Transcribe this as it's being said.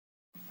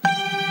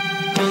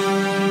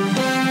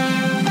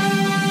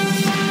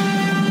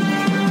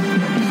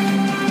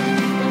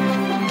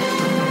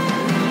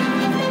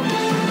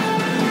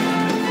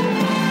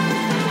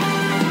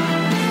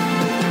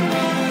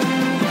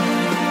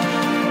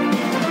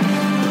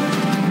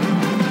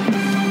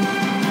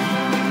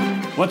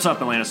What's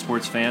up, Atlanta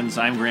sports fans?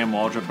 I'm Graham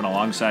Waldrop, and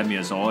alongside me,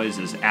 as always,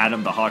 is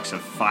Adam. The Hawks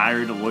have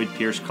fired Lloyd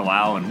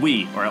Pierce-Kalal, and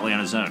we are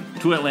Atlanta Zone.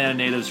 Two Atlanta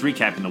natives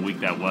recapping the week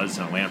that was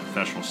in Atlanta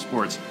professional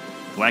sports,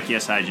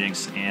 wacky-ass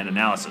hijinks, and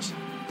analysis.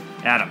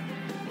 Adam,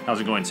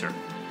 how's it going, sir?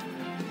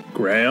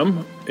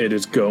 Graham, it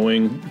is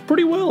going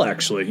pretty well,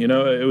 actually. You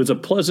know, it was a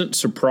pleasant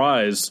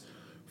surprise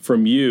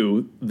from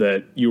you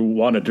that you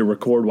wanted to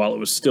record while it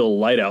was still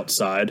light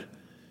outside,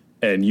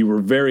 and you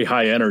were very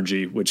high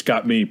energy, which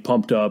got me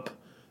pumped up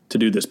to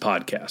do this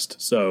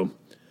podcast. So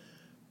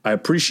I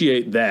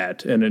appreciate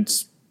that. And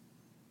it's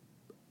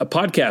a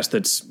podcast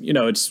that's, you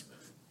know, it's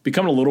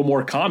become a little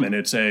more common.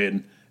 It's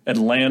an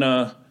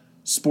Atlanta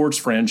sports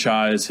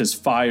franchise has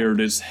fired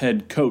its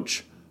head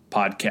coach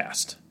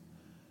podcast.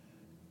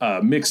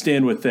 Mixed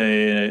in with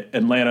a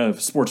Atlanta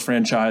sports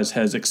franchise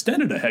has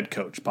extended a head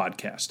coach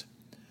podcast.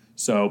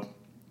 So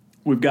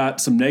we've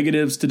got some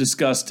negatives to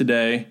discuss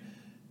today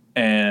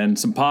and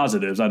some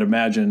positives. I'd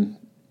imagine,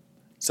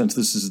 since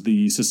this is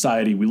the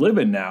society we live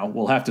in now,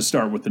 we'll have to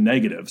start with the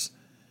negatives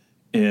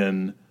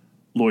in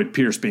Lloyd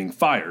Pierce being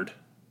fired.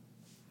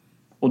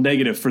 Well,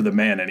 negative for the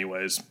man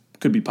anyways.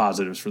 Could be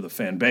positives for the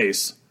fan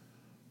base.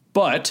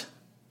 But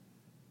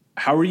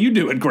how are you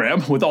doing,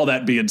 Graham, with all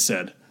that being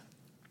said?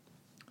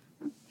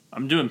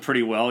 I'm doing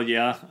pretty well,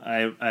 yeah.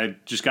 I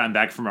just gotten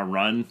back from a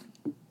run,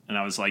 and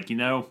I was like, you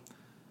know,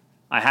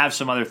 I have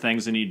some other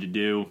things I need to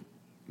do,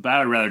 but I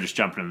would rather just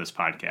jump into this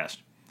podcast.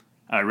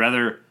 I'd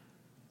rather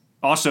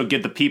also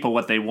get the people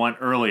what they want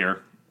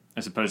earlier,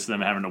 as opposed to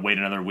them having to wait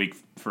another week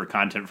for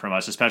content from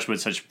us, especially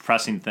with such a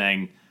pressing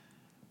thing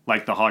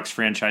like the Hawks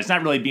franchise,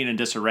 not really being in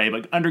disarray,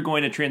 but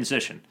undergoing a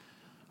transition,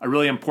 a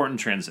really important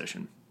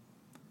transition.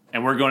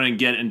 And we're going to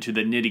get into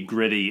the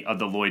nitty-gritty of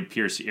the Lloyd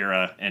Pierce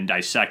era and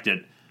dissect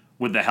it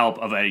with the help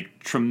of a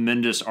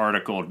tremendous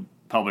article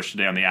published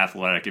today on The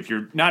Athletic. If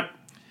you're not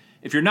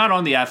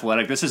on The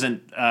Athletic, this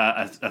isn't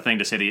a thing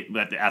to say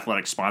that The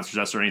Athletic sponsors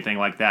us or anything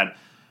like that,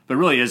 but it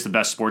really is the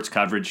best sports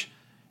coverage.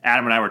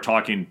 Adam and I were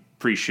talking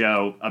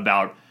pre-show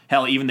about,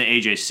 hell, even the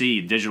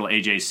AJC, digital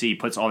AJC,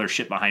 puts all their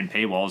shit behind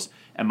paywalls,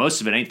 and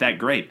most of it ain't that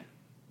great.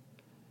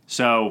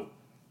 So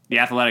The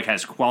Athletic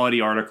has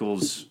quality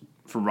articles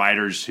from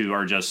writers who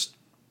are just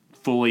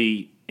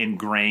fully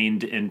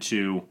ingrained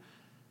into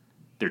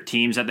their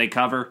teams that they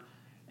cover,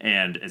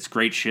 and it's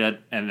great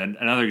shit. And then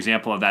another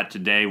example of that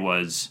today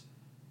was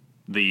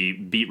the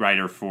beat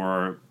writer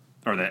or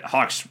the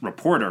Hawks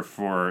reporter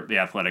for The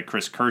Athletic,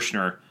 Chris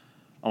Kirschner,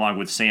 along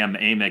with Sam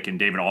Amick and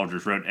David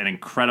Aldridge, wrote an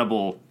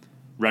incredible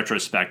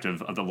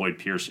retrospective of the Lloyd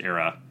Pierce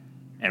era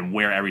and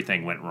where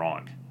everything went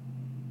wrong,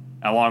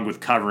 along with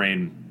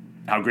covering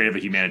how great of a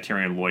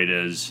humanitarian Lloyd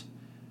is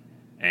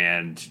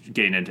and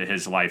getting into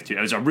his life too.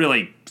 It's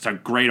a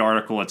great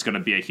article. It's going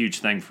to be a huge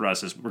thing for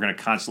us as we're going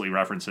to constantly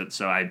reference it.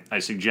 So I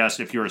suggest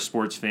if you're a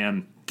sports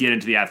fan, get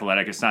into The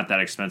Athletic. It's not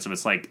that expensive.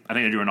 It's like, I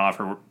think they're doing an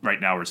offer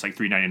right now where it's like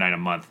 $3.99 a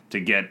month to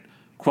get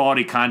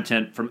quality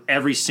content from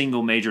every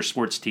single major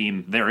sports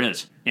team there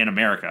is in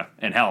America.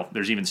 And hell,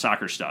 there's even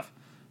soccer stuff.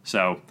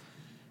 So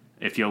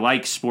if you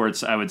like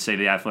sports, I would say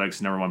The Athletic's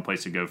the number one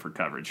place to go for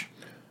coverage.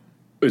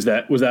 Was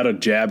that a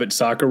jab at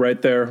soccer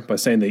right there by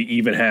saying they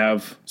even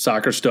have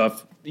soccer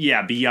stuff?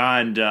 Yeah,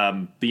 beyond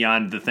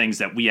the things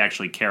that we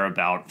actually care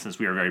about, since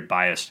we are very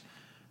biased.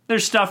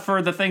 There's stuff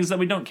for the things that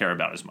we don't care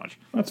about as much.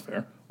 That's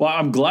fair. Well,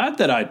 I'm glad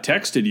that I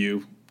texted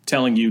you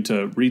telling you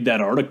to read that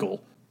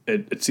article.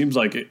 It seems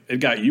like it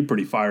got you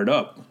pretty fired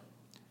up.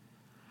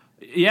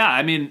 Yeah,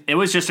 I mean, it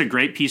was just a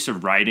great piece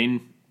of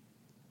writing,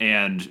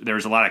 and there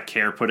was a lot of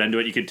care put into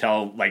it. You could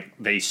tell, like,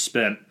 they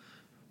spent,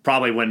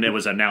 probably when it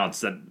was announced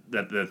that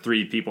the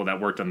three people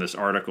that worked on this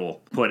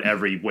article put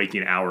every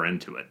waking hour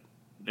into it.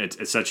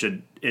 It's such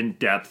an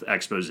in-depth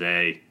expose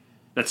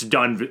that's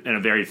done in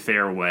a very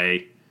fair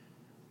way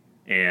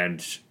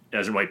and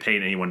doesn't really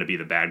paint anyone to be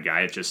the bad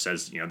guy. It just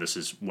says, you know, this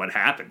is what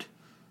happened.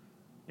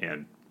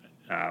 And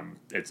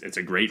it's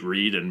a great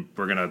read, and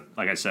we're going to,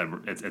 like I said,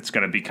 it's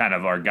going to be kind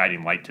of our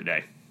guiding light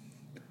today.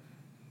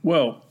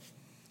 Well,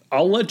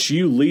 I'll let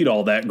you lead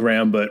all that,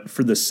 Graham, but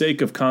for the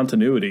sake of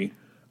continuity,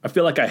 I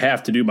feel like I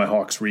have to do my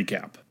Hawks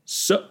recap.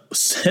 So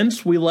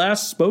since we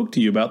last spoke to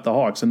you about the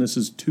Hawks, and this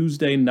is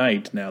Tuesday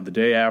night now, the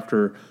day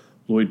after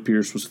Lloyd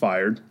Pierce was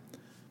fired,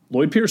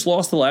 Lloyd Pierce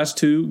lost the last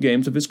two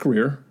games of his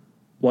career,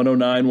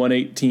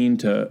 109-118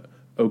 to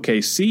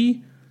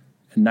OKC,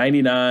 and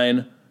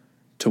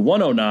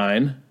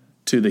 99-109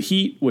 to the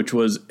Heat, which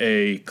was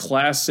a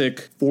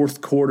classic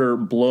fourth quarter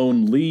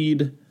blown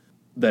lead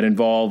that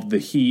involved the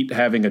Heat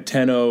having a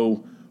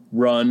 10-0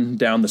 run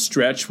down the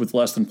stretch with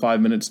less than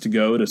 5 minutes to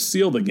go to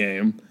seal the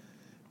game.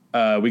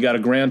 We got a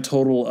grand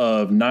total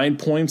of 9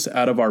 points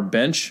out of our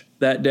bench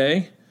that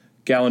day.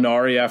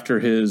 Gallinari,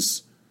 after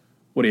his,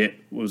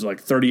 was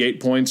like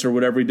 38 points or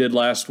whatever he did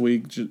last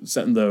week,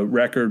 setting the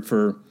record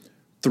for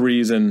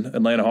threes in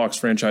Atlanta Hawks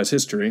franchise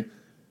history,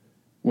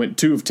 went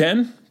 2 of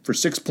 10 for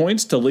 6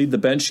 points to lead the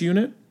bench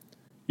unit.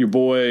 Your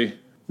boy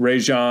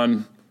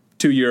Rajon,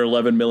 2-year,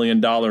 $11 million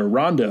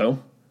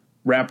Rondo,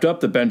 wrapped up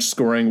the bench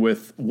scoring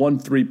with 1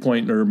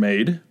 3-pointer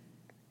made.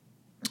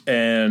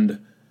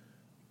 And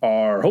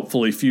our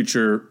hopefully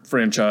future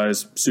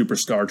franchise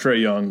superstar,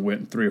 Trae Young,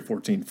 went 3 of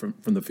 14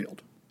 from the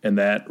field. And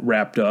that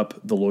wrapped up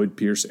the Lloyd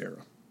Pierce era.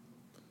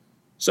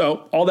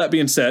 So, all that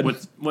being said,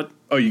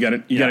 oh, you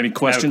got any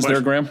questions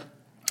there, Graham?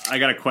 I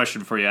got a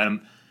question for you,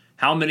 Adam.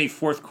 How many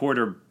fourth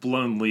quarter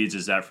blown leads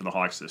is that for the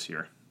Hawks this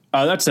year?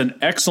 That's an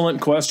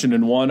excellent question,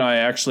 and one I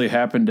actually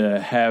happen to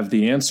have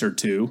the answer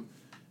to.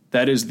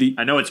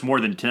 I know it's more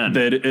than 10.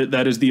 That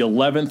is the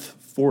 11th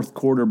fourth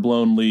quarter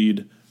blown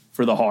lead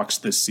for the Hawks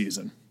this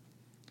season.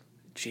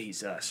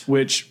 Jesus.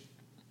 Which,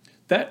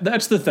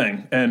 that's the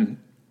thing, and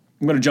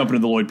I'm going to jump into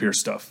the Lloyd Pierce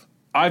stuff.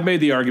 I've made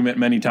the argument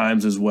many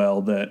times as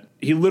well that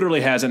he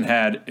literally hasn't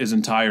had his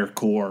entire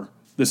core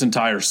this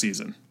entire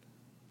season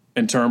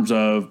in terms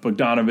of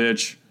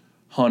Bogdanovich,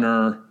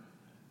 Hunter,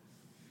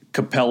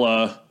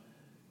 Capella,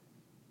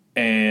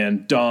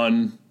 and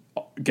Dunn,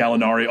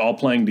 Gallinari all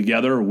playing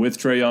together with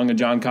Trae Young and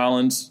John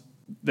Collins.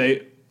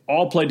 They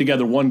all played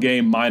together one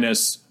game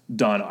minus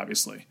Dunn,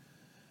 obviously,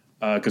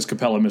 because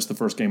Capella missed the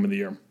first game of the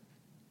year.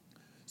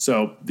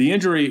 So the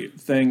injury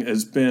thing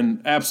has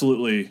been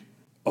absolutely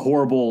a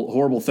horrible,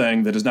 horrible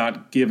thing that has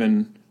not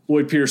given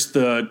Lloyd Pierce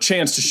the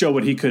chance to show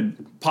what he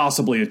could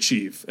possibly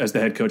achieve as the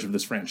head coach of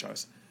this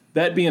franchise.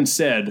 That being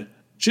said,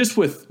 just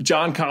with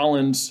John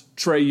Collins,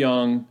 Trae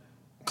Young,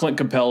 Clint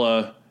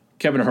Capella,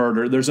 Kevin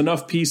Huerter, there's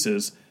enough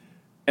pieces,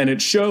 and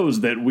it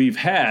shows that we've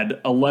had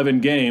 11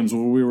 games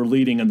where we were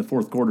leading in the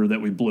fourth quarter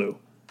that we blew.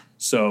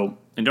 So,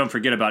 and don't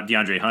forget about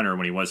DeAndre Hunter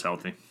when he was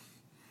healthy.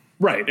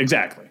 Right,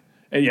 exactly.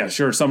 And yeah,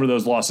 sure, some of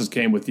those losses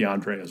came with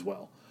DeAndre as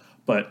well.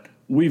 But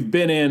we've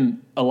been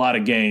in a lot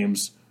of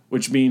games,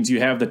 which means you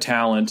have the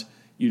talent.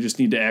 You just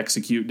need to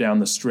execute down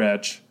the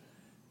stretch.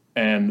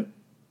 And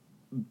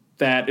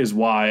that is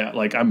why,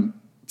 I'm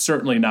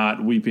certainly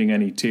not weeping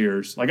any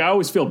tears. I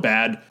always feel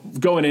bad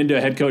going into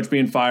a head coach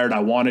being fired. I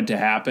want it to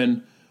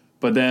happen.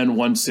 But then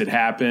once it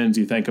happens,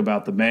 you think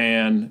about the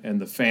man and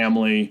the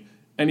family,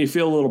 and you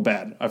feel a little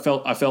bad. I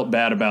felt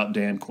bad about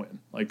Dan Quinn.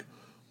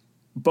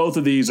 Both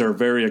of these are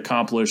very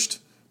accomplished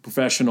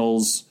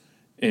professionals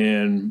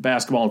in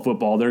basketball and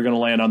football. They're going to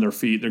land on their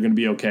feet. They're going to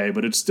be okay,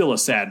 but it's still a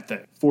sad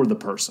thing for the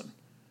person.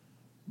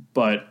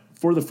 But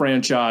for the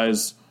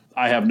franchise,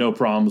 I have no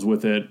problems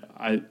with it.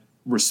 I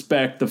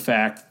respect the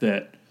fact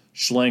that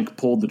Schlenk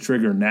pulled the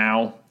trigger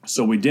now,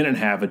 so we didn't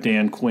have a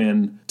Dan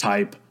Quinn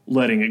type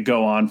letting it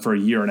go on for a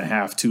year and a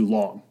half too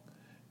long.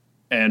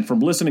 And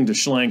from listening to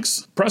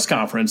Schlenk's press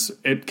conference,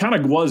 it kind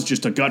of was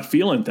just a gut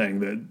feeling thing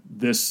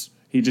that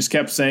he just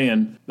kept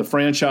saying the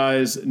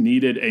franchise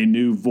needed a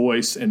new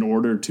voice in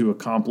order to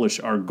accomplish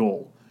our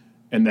goal.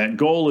 And that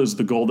goal is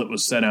the goal that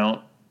was set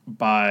out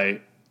by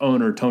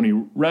owner Tony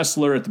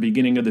Ressler at the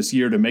beginning of this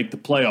year to make the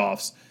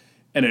playoffs.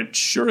 And it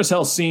sure as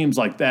hell seems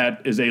like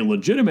that is a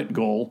legitimate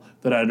goal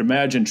that I'd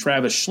imagine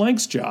Travis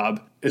Schlenk's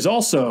job is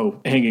also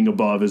hanging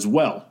above as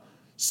well.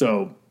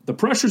 So the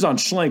pressure's on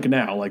Schlenk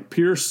now.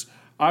 Pierce,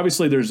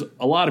 obviously there's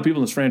a lot of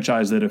people in this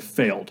franchise that have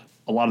failed.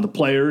 A lot of the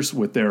players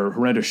with their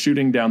horrendous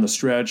shooting down the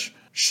stretch.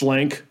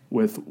 Schlenk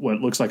with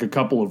what looks like a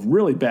couple of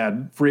really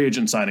bad free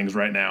agent signings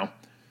right now.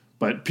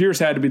 But Pierce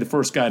had to be the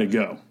first guy to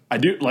go.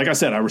 Like I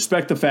said, I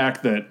respect the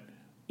fact that,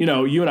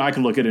 you and I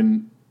can look at it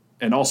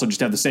and also just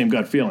have the same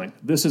gut feeling.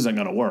 This isn't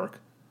going to work.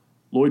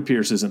 Lloyd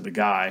Pierce isn't the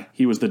guy.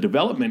 He was the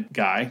development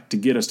guy to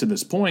get us to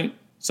this point.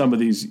 Some of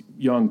these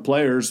young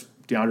players,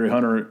 DeAndre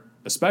Hunter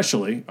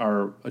especially,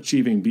 are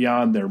achieving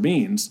beyond their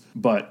means.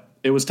 But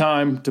it was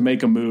time to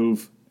make a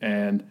move,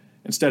 and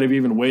instead of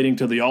even waiting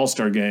till the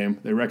All-Star game,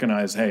 they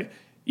recognize, hey,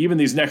 even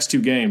these next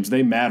two games,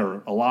 they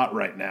matter a lot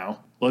right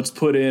now. Let's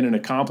put in an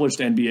accomplished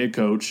NBA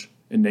coach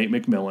in Nate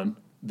McMillan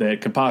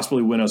that could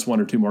possibly win us one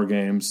or two more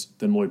games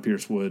than Lloyd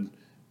Pierce would.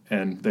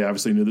 And they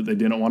obviously knew that they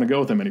didn't want to go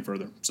with him any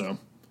further. So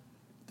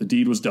the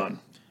deed was done.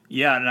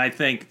 Yeah, and I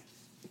think,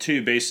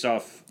 too, based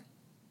off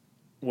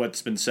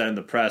what's been said in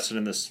the press and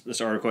in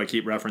this article I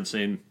keep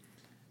referencing,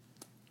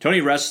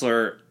 Tony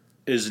Ressler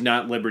is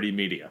not Liberty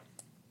Media.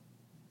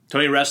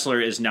 Tony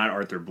Ressler is not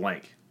Arthur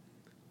Blank.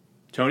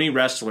 Tony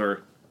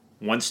Ressler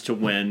wants to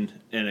win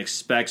and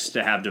expects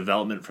to have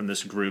development from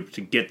this group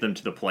to get them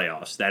to the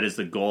playoffs. That is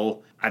the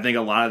goal. I think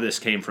a lot of this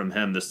came from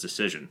him, this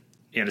decision.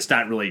 And it's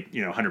not really,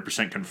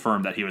 100%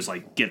 confirmed that he was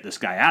get this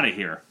guy out of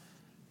here.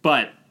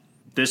 But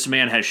this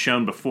man has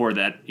shown before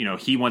that,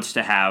 he wants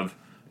to have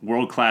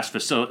world-class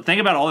facility.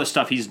 Think about all the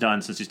stuff he's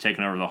done since he's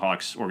taken over the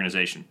Hawks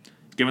organization.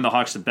 Given the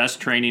Hawks the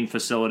best training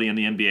facility in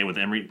the NBA with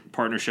Emory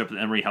partnership with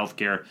Emory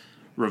Healthcare,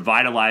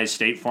 revitalized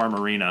State Farm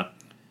Arena,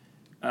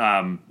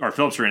 or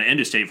Phillips Arena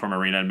into State Farm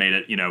Arena and made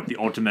it, the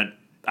ultimate.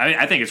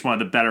 I think it's one of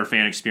the better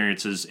fan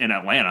experiences in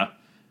Atlanta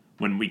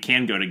when we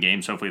can go to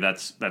games. Hopefully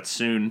that's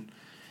soon.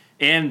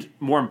 And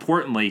more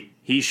importantly,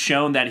 he's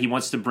shown that he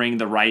wants to bring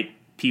the right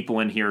people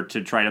in here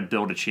to try to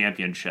build a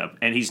championship.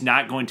 And he's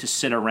not going to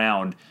sit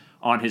around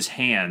on his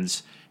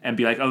hands and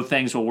be like, oh,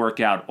 things will work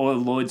out. Oh,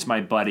 Lloyd's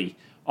my buddy.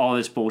 All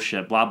this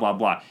bullshit, blah, blah,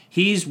 blah.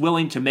 He's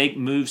willing to make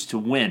moves to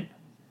win.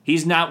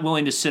 He's not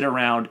willing to sit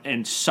around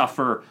and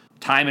suffer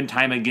time and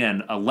time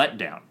again a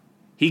letdown.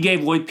 He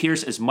gave Lloyd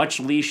Pierce as much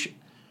leash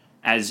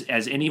as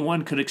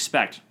anyone could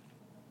expect.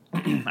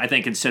 I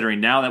think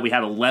considering now that we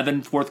have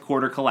 11 fourth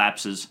quarter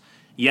collapses,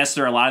 yes,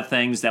 there are a lot of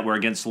things that were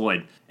against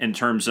Lloyd in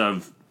terms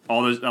of a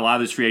lot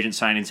of those free agent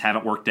signings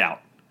haven't worked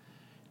out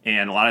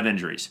and a lot of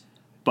injuries.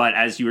 But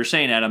as you were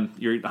saying, Adam,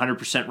 you're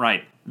 100%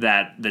 right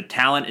that the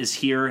talent is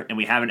here and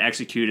we haven't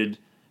executed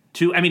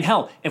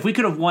hell, if we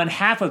could have won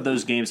half of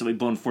those games that we've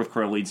blown fourth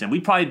quarter leads in,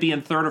 we'd probably be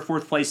in third or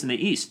fourth place in the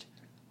East.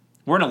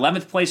 We're in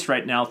 11th place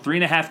right now,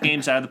 3.5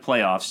 games out of the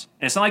playoffs.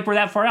 And it's not like we're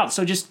that far out.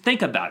 So just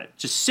think about it.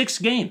 Just 6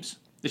 games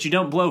that you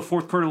don't blow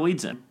fourth quarter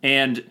leads in.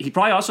 And he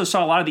probably also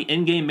saw a lot of the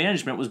in-game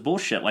management was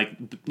bullshit, like,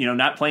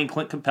 not playing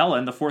Clint Capella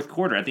in the fourth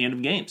quarter at the end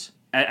of games.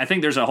 I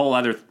think there's a whole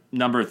other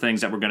number of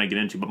things that we're going to get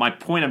into. But my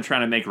point I'm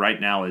trying to make right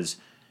now is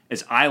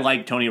I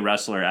like Tony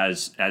Ressler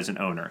as an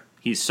owner.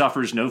 He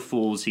suffers no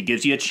fools. He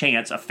gives you a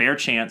chance, a fair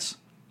chance.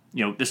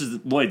 This is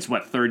Lloyd's,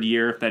 third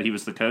year that he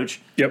was the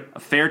coach? Yep. A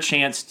fair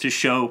chance to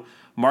show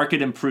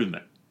market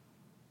improvement.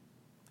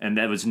 And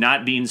that was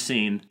not being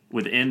seen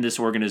within this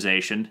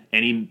organization,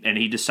 and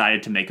he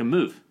decided to make a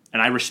move.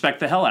 And I respect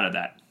the hell out of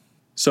that.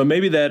 So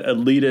maybe that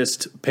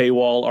elitist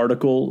paywall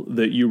article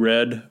that you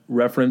read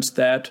referenced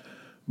that,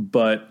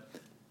 but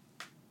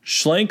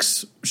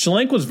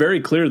Schlenk was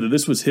very clear that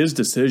this was his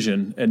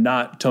decision and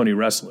not Tony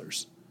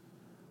Ressler's.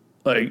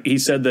 Like, he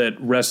said that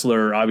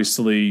Ressler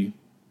obviously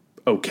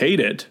okayed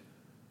it,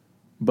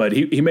 but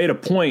he made a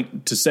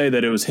point to say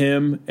that it was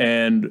him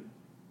and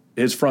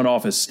his front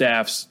office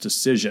staff's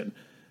decision.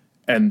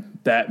 And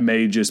that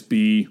may just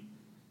be,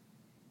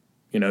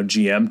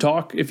 GM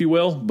talk, if you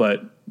will,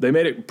 but they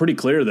made it pretty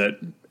clear that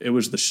it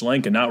was the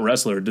Schlenk and not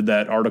Ressler. Did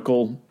that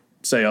article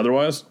say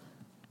otherwise?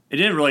 It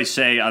didn't really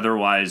say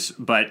otherwise,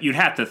 but you'd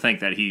have to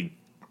think that he,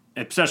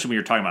 especially when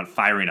you're talking about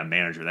firing a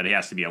manager, that he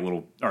has to be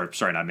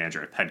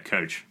head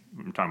coach.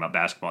 I'm talking about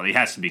basketball. He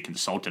has to be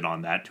consulted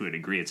on that to a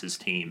degree. It's his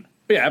team.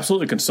 Yeah,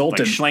 absolutely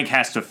consulted. Like, Schlenk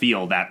has to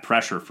feel that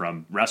pressure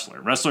from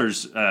Ressler.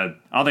 Ressler's, I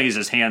don't think he's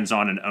as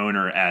hands-on an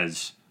owner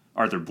as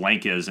Arthur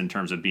Blank is in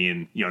terms of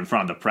being, in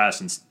front of the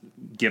press and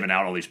giving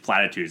out all these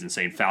platitudes and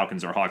saying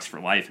Falcons are Hawks for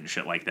life and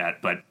shit like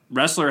that. But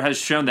Ressler has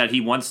shown that he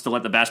wants to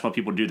let the basketball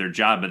people do their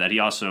job, but that he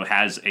also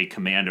has a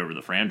command over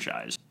the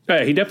franchise.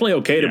 Yeah, he definitely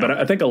okayed it, but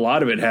I think a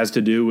lot of it has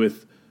to do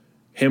with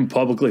him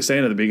publicly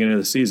saying at the beginning of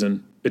the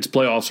season, it's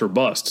playoffs or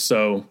bust.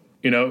 So,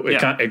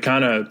 it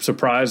kind of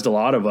surprised a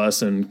lot of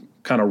us and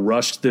kind of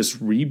rushed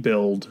this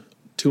rebuild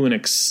to an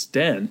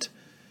extent.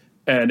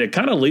 And it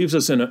kind of leaves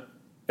us in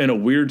a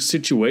weird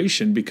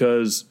situation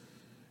because,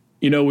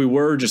 we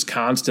were just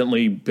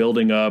constantly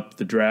building up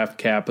the draft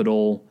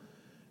capital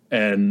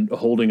and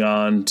holding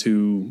on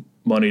to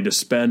money to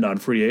spend on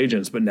free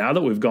agents. But now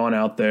that we've gone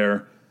out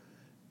there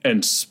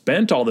and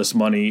spent all this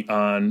money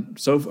on,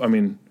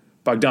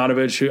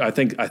 Bogdanovich, who I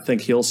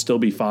think he'll still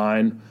be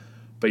fine.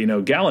 But,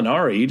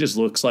 Gallinari, he just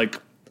looks like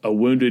a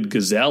wounded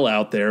gazelle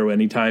out there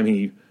anytime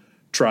he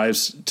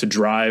tries to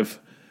drive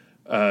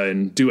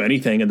and do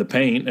anything in the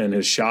paint. And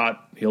his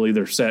shot, he'll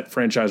either set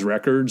franchise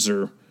records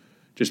or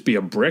just be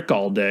a brick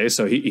all day.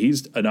 So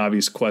he's an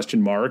obvious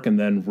question mark. And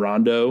then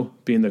Rondo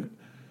being the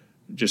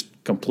just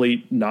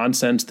complete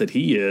nonsense that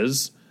he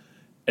is.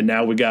 And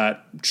now we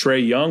got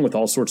Trae Young with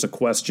all sorts of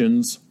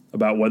questions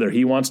about whether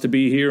he wants to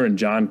be here, and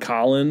John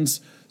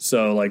Collins.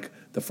 So,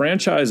 the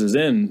franchise is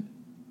in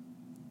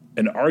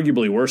an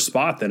arguably worse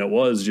spot than it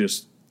was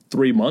just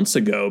 3 months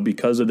ago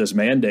because of this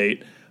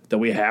mandate that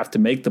we have to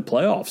make the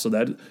playoffs. So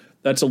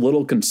that's a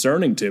little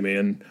concerning to me.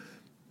 And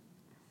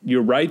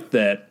you're right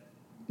that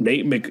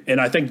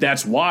and I think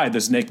that's why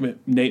this Nate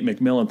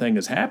McMillan thing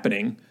is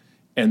happening,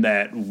 and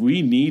that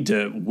we need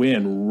to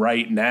win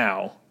right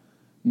now,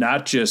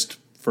 not just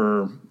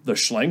for the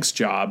Schlenk's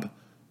job,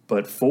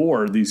 but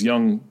for these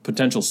young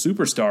potential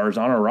superstars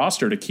on our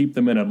roster to keep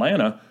them in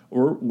Atlanta,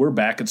 or we're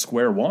back at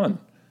square one.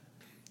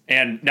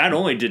 And not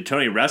only did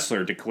Tony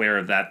Ressler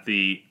declare that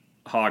the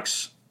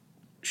Hawks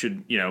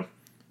should,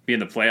 be in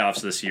the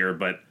playoffs this year,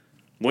 but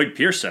Lloyd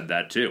Pierce said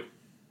that too.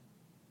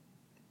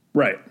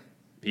 Right.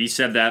 He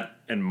said that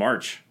in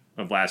March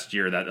of last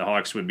year, that the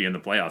Hawks would be in the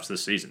playoffs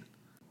this season.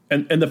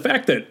 And the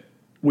fact that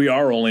we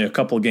are only a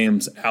couple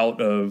games out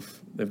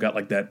of, they've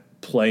got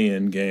that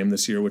play-in game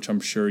this year, which I'm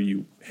sure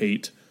you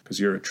hate because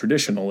you're a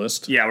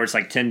traditionalist. Yeah, where it's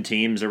 10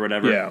 teams or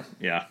whatever.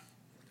 Yeah.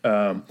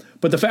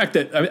 But the fact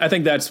that I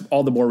think that's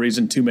all the more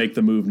reason to make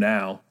the move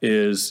now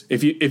is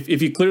if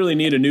you clearly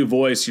need a new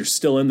voice, you're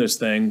still in this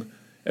thing.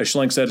 As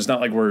Schlenk said, it's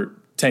not like we're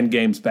 10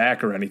 games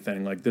back or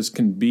anything. This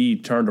can be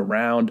turned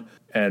around.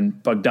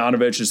 And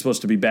Bogdanovich is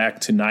supposed to be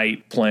back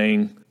tonight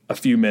playing a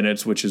few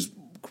minutes, which is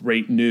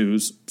great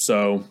news.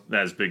 So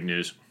that is big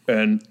news.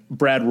 And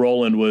Brad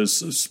Rowland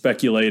was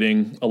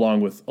speculating,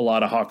 along with a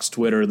lot of Hawks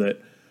Twitter,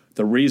 that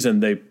the reason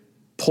they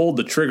pulled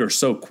the trigger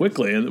so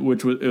quickly, and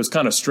it was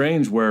kind of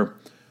strange, where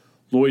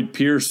Lloyd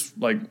Pierce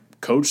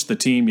coached the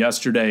team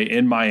yesterday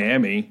in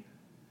Miami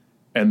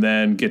and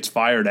then gets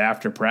fired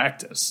after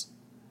practice.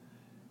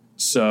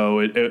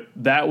 So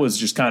that was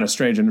just kind of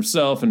strange in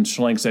itself, and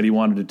Schlenk said he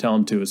wanted to tell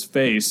him to his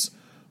face,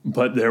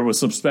 but there was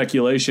some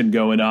speculation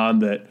going on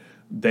that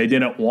they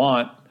didn't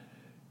want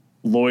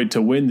Lloyd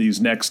to win these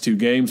next two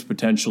games,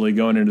 potentially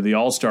going into the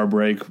All-Star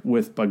break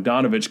with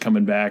Bogdanovich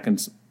coming back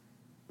and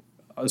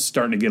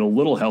starting to get a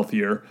little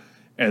healthier,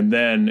 and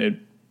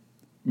then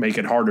make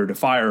it harder to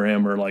fire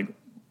him, or like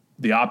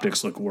the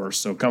optics look worse.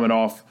 So coming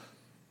off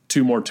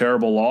two more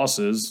terrible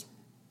losses,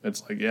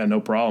 it's like, yeah,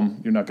 no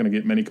problem. You're not going to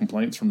get many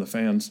complaints from the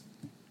fans.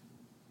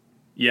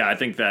 Yeah, I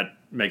think that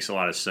makes a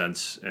lot of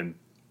sense and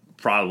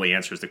probably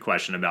answers the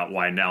question about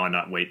why now and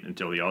not wait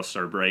until the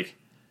All-Star break.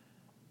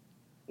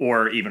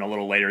 Or even a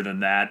little later than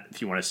that,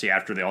 if you want to see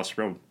after the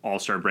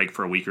All-Star break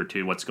for a week or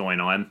two what's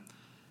going on.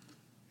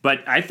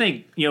 But I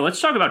think,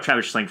 let's talk about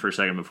Travis Schlenk for a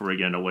second before we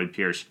get into Lloyd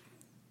Pierce.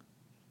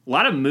 A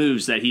lot of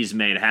moves that he's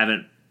made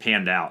haven't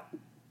panned out.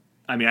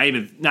 I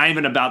mean, not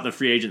even about the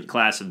free agent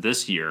class of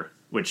this year,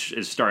 which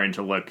is starting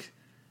to look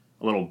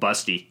a little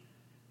busty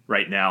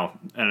right now.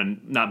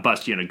 And not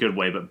busty in a good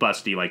way, but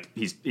busty like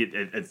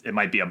it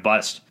might be a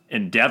bust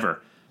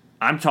endeavor.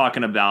 I'm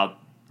talking about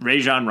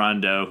Rajon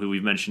Rondo, who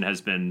we've mentioned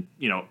has been,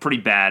 pretty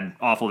bad,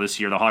 awful this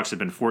year. The Hawks have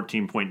been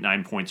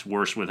 14.9 points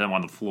worse with him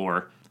on the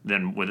floor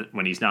than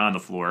when he's not on the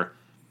floor.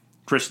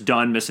 Chris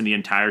Dunn missing the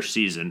entire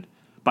season.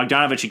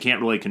 Bogdanovich you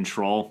can't really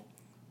control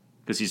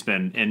because he's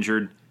been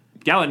injured.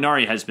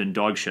 Gallinari has been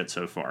dog shit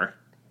so far,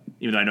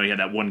 even though I know he had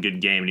that one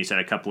good game and he's had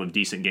a couple of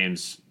decent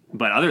games.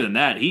 But other than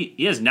that, he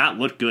has not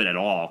looked good at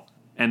all.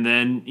 And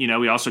then,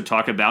 we also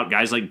talk about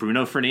guys like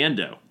Bruno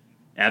Fernando,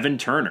 Evan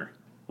Turner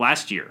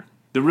last year.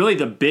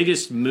 The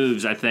biggest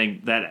moves, I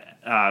think, that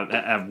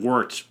have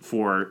worked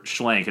for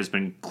Schlenk has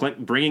been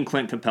bringing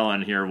Clint Capella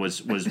in here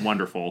was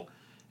wonderful,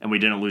 and we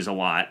didn't lose a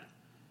lot.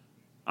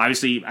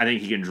 Obviously, I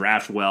think he can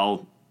draft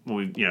well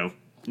when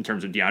in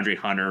terms of DeAndre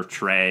Hunter,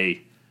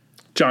 Trey,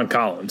 John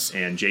Collins,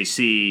 and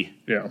JC.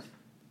 Yeah.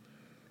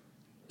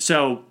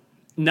 So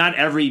not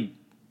every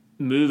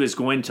move is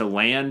going to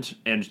land,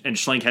 and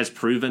Schlenk has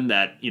proven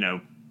that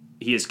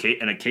he is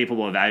a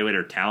capable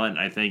evaluator of talent.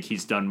 I think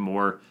he's done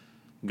more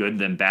good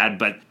than bad.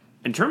 But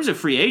in terms of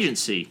free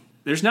agency,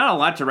 there's not a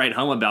lot to write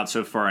home about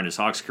so far in his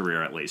Hawks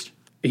career, at least.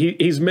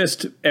 He's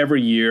missed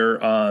every year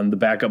on the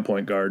backup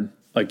point guard.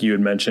 Like you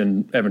had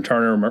mentioned, Evan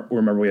Turner,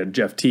 remember we had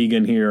Jeff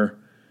Teagan here,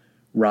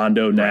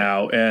 Rondo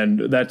now, right. And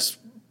that's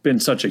been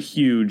such a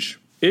huge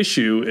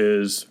issue,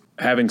 is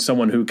having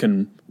someone who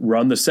can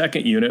run the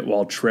second unit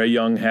while Trae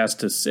Young has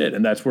to sit.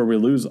 And that's where we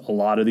lose a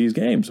lot of these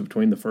games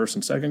between the first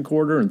and second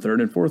quarter and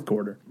third and fourth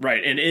quarter.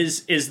 Right. And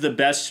is the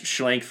best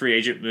Schlenk free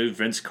agent move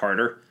Vince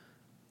Carter,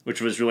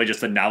 which was really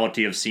just the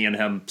novelty of seeing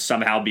him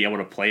somehow be able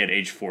to play at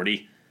age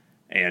 40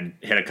 and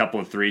hit a couple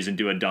of threes and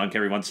do a dunk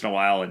every once in a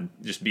while and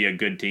just be a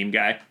good team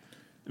guy?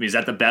 I mean, is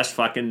that the best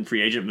fucking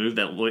free agent move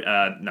that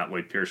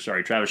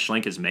Travis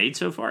Schlenk has made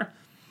so far?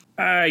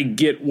 I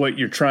get what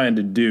you're trying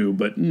to do,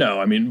 but no,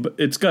 I mean,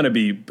 it's going to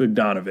be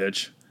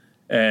Bogdanovich,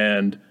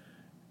 and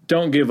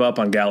don't give up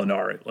on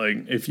Gallinari.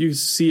 Like, if you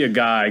see a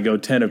guy go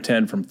 10 of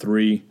 10 from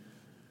three,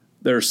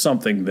 there's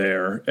something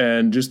there.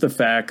 And just the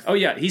fact... Oh,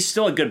 yeah, he's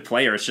still a good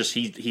player. It's just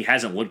he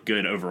hasn't looked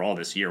good overall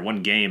this year.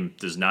 One game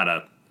does not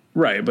a...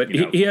 Right, but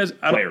he has...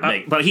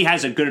 But he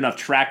has a good enough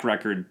track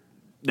record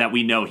that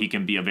we know he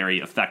can be a very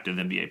effective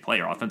NBA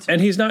player offensively.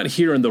 And he's not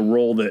here in the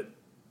role that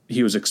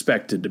he was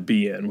expected to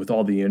be in with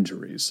all the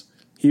injuries.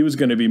 He was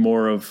going to be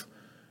more of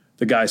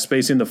the guy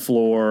spacing the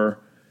floor,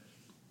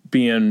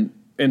 being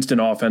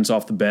instant offense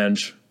off the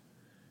bench,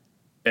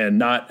 and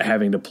not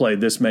having to play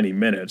this many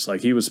minutes.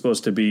 Like, he was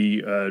supposed to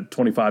be a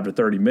 25 to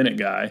 30-minute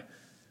guy,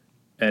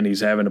 and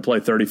he's having to play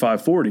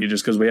 35, 40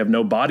 just because we have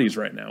no bodies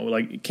right now.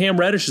 Like, Cam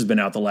Reddish has been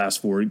out the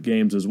last 4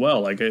 games as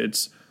well. Like,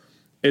 it's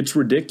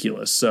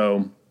ridiculous.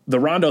 So the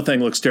Rondo thing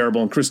looks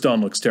terrible, and Chris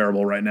Dunn looks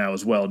terrible right now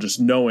as well,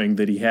 just knowing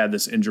that he had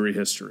this injury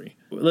history.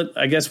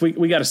 I guess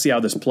we got to see how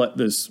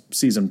this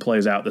season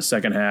plays out the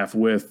second half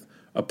with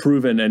a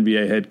proven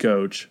NBA head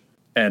coach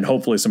and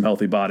hopefully some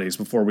healthy bodies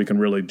before we can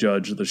really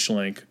judge the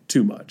Schlenk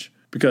too much.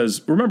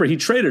 Because remember, he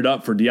traded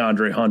up for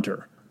DeAndre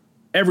Hunter.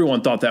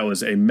 Everyone thought that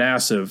was a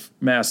massive,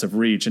 massive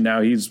reach, and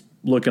now he's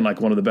looking like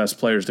one of the best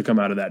players to come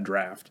out of that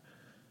draft.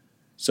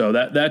 So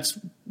that's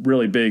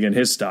really big in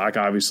his stock.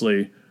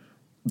 Obviously,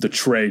 the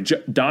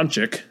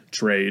Doncic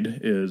trade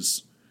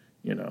is,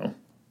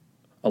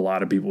 a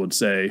lot of people would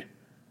say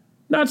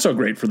not so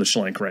great for the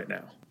Schlenk right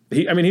now.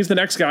 He's the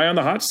next guy on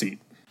the hot seat.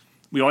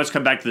 We always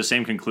come back to the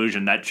same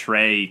conclusion that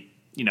Trae,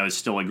 is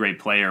still a great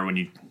player when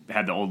you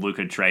had the old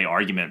Luka Trae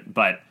argument,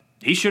 but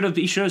he should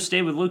have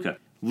stayed with Luka.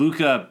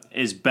 Luka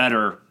is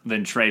better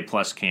than Trae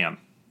plus Cam.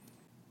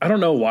 I don't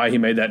know why he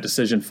made that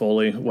decision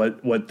fully,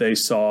 what they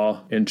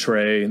saw in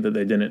Trae that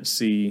they didn't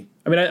see.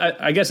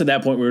 I guess at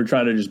that point we were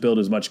trying to just build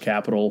as much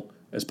capital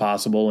as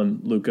possible,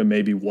 and Luka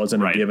maybe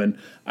wasn't a given.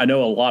 I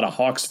know a lot of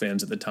Hawks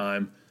fans at the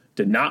time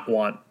did not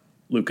want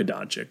Luka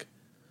Doncic.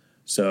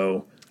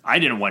 So I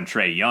didn't want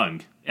Trae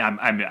Young.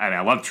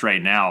 I love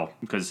Trae now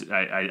because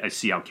I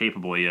see how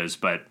capable he is,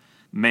 but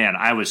man,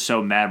 I was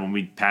so mad when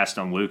we passed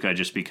on Luka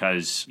just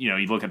because, you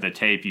look at the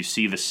tape, you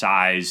see the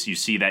size, you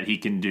see that he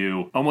can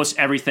do almost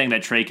everything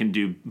that Trae can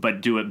do,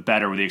 but do it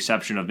better with the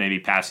exception of maybe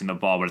passing the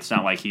ball. But it's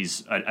not like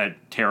he's a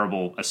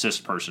terrible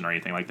assist person or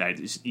anything like that.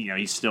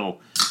 He's still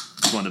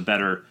He's one of the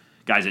better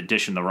guys at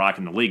dishing the rock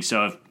in the league.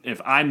 So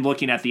if I'm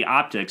looking at the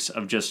optics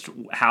of just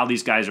how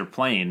these guys are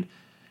playing,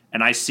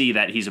 and I see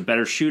that he's a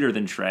better shooter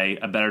than Trae,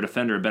 a better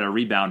defender, a better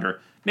rebounder,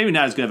 maybe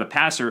not as good of a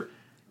passer,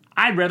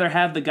 I'd rather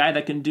have the guy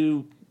that can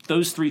do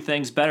those three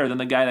things better than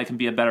the guy that can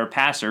be a better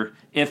passer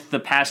if the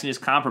passing is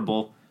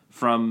comparable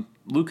from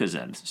Luka's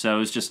end.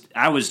 So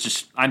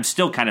I'm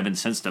still kind of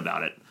incensed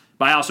about it.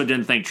 But I also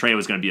didn't think Trae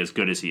was going to be as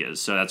good as he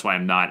is, so that's why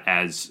I'm not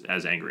as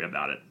angry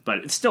about it. But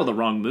it's still the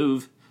wrong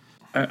move.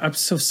 I'm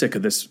so sick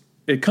of this.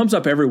 It comes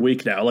up every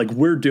week now. Like,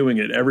 we're doing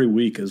it every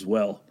week as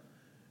well.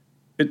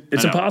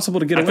 It's impossible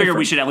to get away from. I figure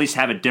we should at least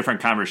have a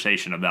different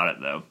conversation about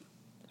it, though.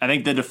 I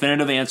think the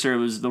definitive answer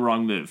was the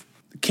wrong move.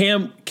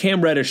 Cam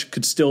Reddish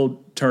could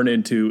still turn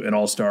into an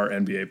all-star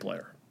NBA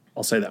player.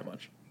 I'll say that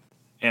much.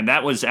 And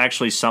that was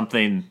actually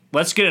something.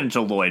 Let's get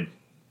into Lloyd.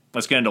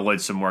 Let's get into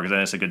Lloyd some more because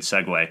that's a good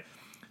segue.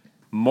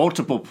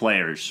 Multiple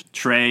players,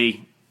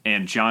 Trae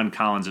and John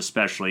Collins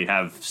especially,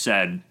 have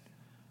said,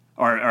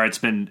 or it's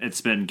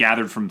been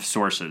gathered from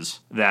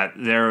sources that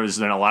there has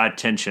been a lot of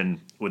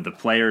tension with the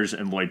players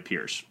and Lloyd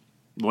Pierce.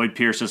 Lloyd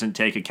Pierce doesn't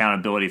take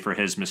accountability for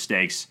his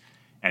mistakes,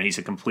 and he's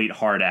a complete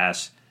hard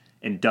ass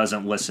and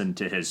doesn't listen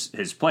to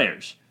his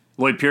players.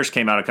 Lloyd Pierce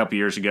came out a couple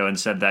years ago and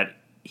said that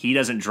he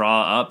doesn't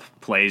draw up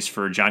plays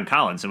for John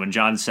Collins. And when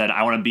John said,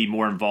 I want to be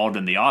more involved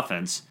in the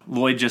offense,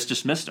 Lloyd just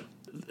dismissed him.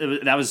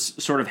 That was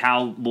sort of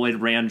how Lloyd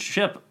ran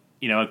ship,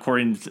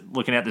 according to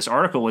looking at this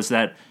article, was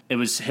that it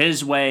was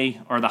his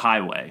way or the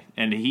highway.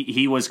 And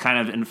he was kind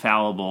of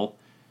infallible.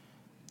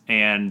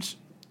 And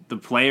the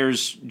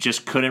players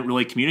just couldn't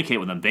really communicate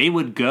with him. They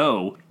would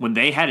go, when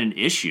they had an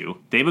issue,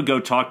 they would go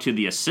talk to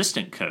the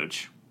assistant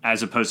coach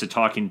as opposed to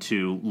talking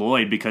to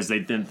Lloyd because they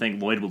didn't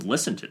think Lloyd would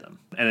listen to them.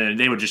 And then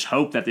they would just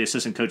hope that the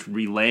assistant coach would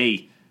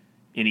relay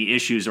any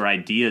issues or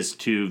ideas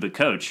to the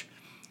coach.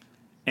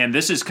 And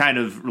this is kind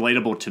of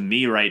relatable to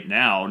me right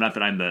now. Not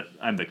that I'm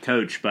the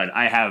coach, but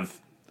I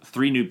have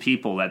 3 new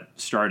people that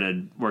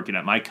started working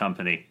at my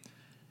company.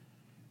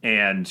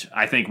 And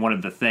I think one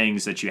of the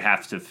things that you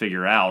have to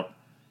figure out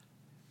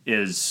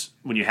is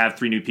when you have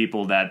 3 new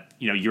people that,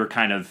 you're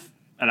kind of,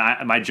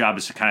 and my job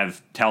is to kind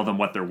of tell them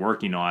what they're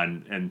working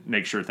on and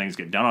make sure things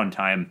get done on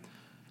time.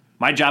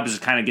 My job is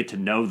to kind of get to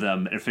know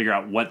them and figure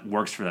out what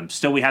works for them.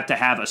 Still, we have to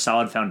have a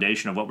solid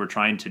foundation of what we're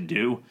trying to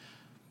do,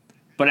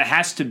 but it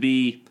has to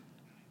be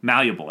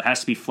malleable. It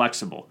has to be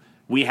flexible.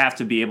 We have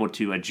to be able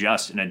to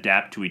adjust and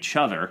adapt to each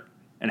other,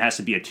 and it has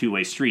to be a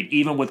two-way street,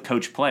 even with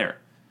coach-player.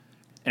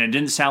 And it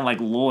didn't sound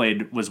like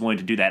Lloyd was willing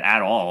to do that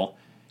at all,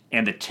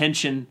 and the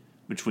tension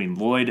between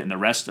Lloyd and the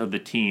rest of the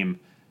team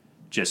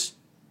just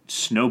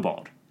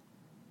snowballed.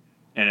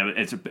 And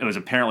it was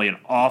apparently an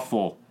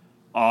awful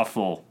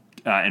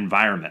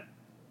environment.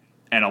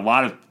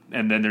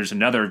 And then there's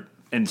another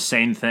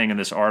insane thing in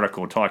this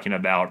article talking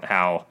about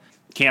how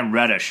Cam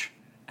Reddish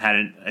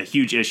had a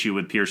huge issue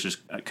with Pierce's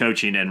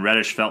coaching, and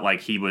Reddish felt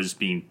like he was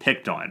being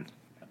picked on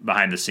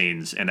behind the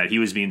scenes and that he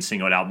was being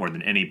singled out more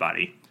than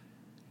anybody.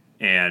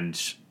 And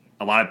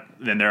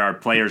then there are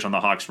players on the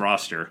Hawks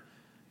roster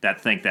that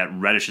think that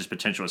Reddish's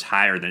potential is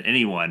higher than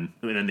anyone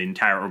within the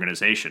entire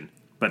organization,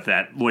 but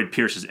that Lloyd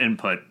Pierce's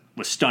input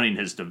was stunning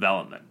his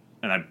development.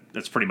 And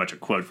that's pretty much a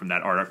quote from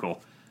that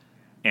article.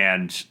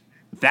 And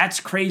that's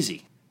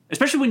crazy,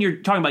 especially when you're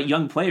talking about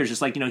young players.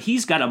 It's like,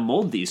 he's got to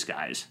mold these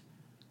guys.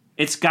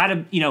 It's got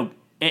to, and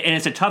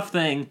it's a tough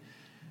thing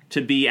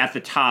to be at the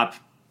top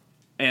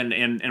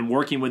and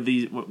working with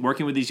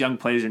these young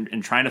players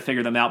and trying to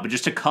figure them out. But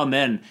just to come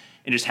in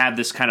and just have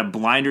this kind of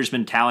blinders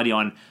mentality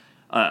on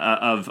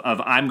of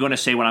I'm going to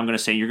say what I'm going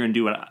to say, you're going to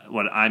do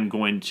what I'm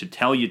going to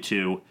tell you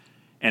to,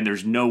 and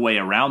there's no way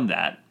around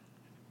that.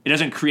 It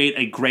doesn't create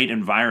a great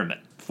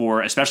environment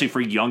especially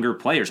for younger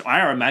players.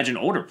 I imagine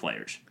older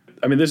players.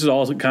 I mean, this is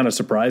all kind of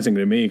surprising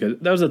to me because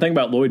that was the thing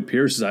about Lloyd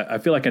Pierce is I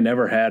feel like I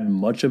never had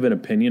much of an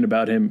opinion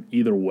about him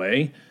either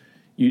way.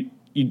 You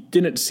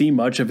didn't see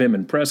much of him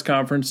in press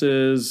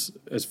conferences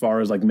as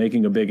far as like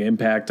making a big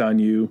impact on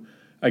you.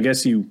 I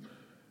guess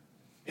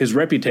his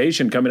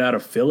reputation coming out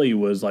of Philly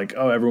was like,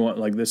 oh, everyone,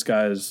 like, this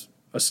guy's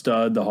a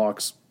stud. The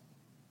Hawks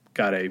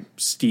got a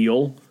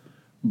steal,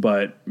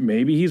 but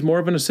maybe he's more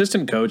of an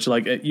assistant coach.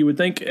 Like, you would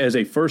think as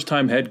a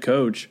first-time head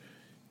coach,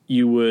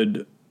 you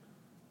would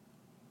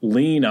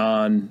lean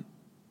on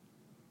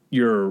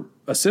your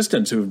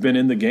assistants who have been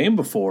in the game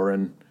before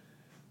and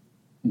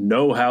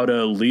know how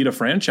to lead a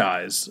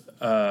franchise,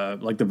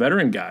 like the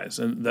veteran guys.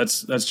 And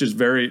that's just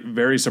very,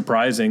 very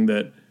surprising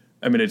that,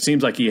 I mean, it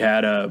seems like he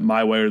had a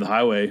my way or the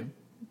highway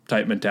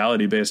type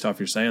mentality based off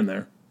you're saying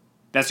there.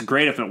 That's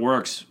great if it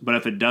works, but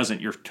if it doesn't,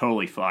 you're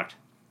totally fucked.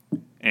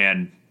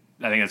 And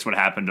I think that's what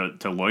happened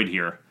to Lloyd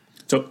here.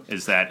 So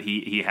is that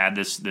he had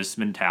this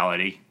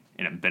mentality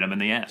and it bit him in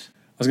the ass.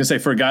 I was going to say,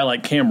 for a guy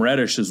like Cam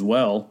Reddish as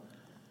well,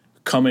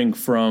 coming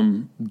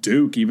from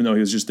Duke, even though he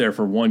was just there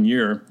for 1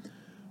 year,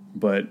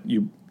 but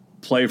you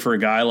play for a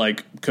guy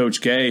like Coach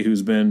K,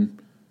 who's been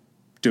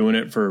doing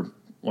it for,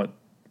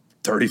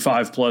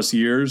 35 plus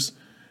years,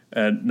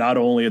 and not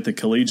only at the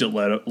collegiate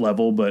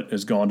level, but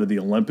has gone to the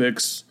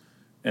Olympics,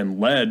 and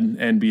led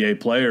NBA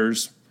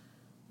players.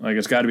 Like,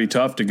 it's got to be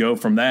tough to go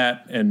from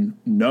that and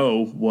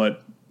know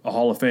what a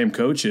Hall of Fame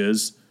coach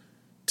is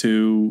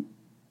to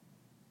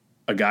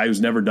a guy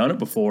who's never done it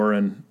before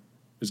and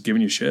is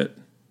giving you shit.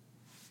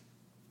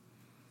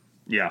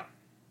 Yeah.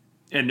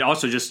 And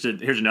also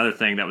here's another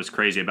thing that was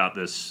crazy about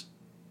this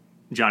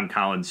John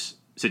Collins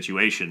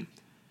situation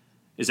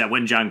is that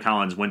when John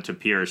Collins went to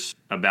Pierce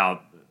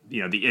about,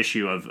 the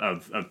issue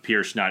of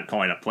Pierce not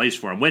calling up plays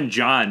for him, when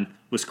John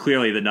was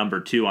clearly the number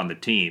 2 on the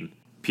team,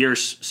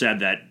 Pierce said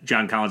that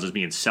John Collins was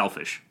being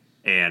selfish,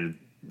 and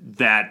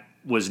that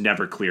was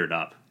never cleared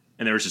up.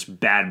 And there was just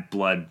bad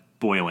blood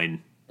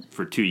boiling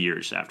for 2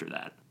 years after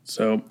that.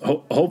 So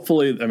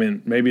hopefully,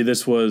 maybe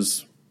this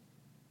was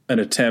an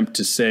attempt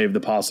to save the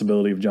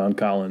possibility of John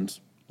Collins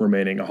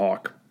remaining a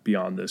Hawk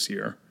beyond this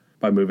year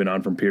by moving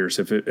on from Pierce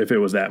if it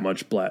was that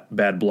much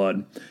bad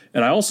blood.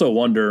 And I also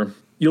wonder,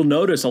 you'll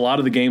notice a lot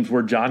of the games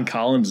where John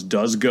Collins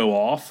does go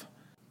off,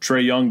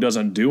 Trae Young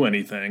doesn't do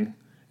anything,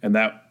 and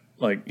that,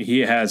 like, he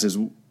has his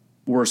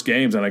worst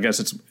games, and I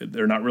guess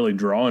they're not really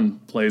drawing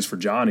plays for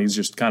John. He's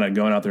just kind of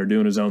going out there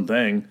doing his own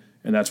thing,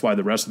 and that's why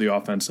the rest of the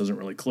offense doesn't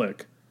really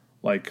click.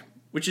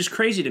 Which is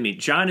crazy to me.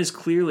 John is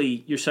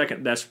clearly your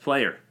second best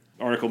player.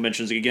 Article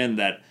mentions again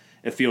that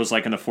it feels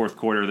like in the fourth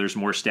quarter there's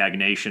more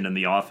stagnation in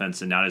the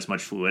offense and not as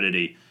much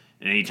fluidity.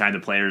 And anytime the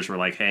players were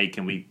like, hey,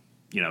 can we,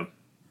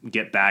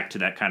 get back to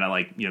that kind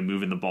of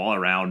moving the ball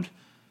around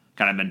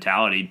kind of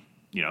mentality,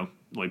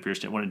 Lloyd Pierce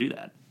didn't want to do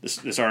that.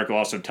 This article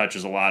also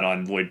touches a lot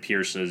on Lloyd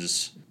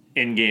Pierce's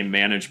in-game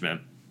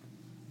management.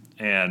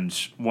 And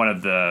one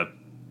of the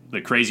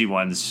crazy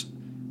ones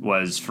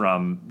was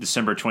from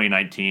December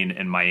 2019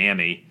 in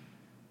Miami.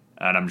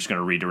 And I'm just going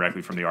to read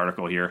directly from the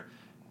article here.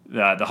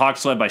 The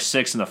Hawks led by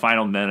 6 in the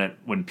final minute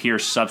when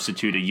Pierce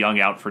substituted Young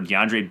out for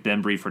DeAndre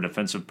Bembry for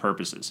defensive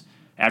purposes.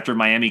 After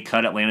Miami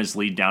cut Atlanta's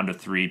lead down to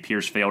 3,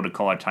 Pierce failed to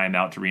call a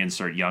timeout to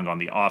reinsert Young on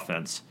the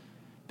offense.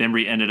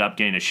 Bembry ended up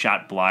getting a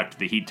shot blocked.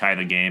 The Heat tied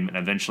the game and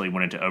eventually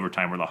went into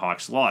overtime where the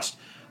Hawks lost.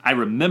 I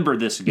remember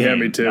this game. Yeah,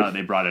 me too. Now that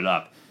they brought it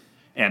up.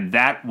 And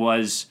that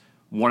was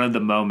one of the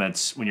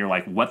moments when you're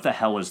like, what the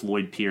hell is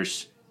Lloyd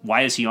Pierce?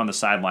 Why is he on the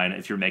sideline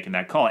if you're making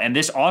that call? And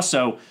this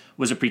also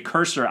was a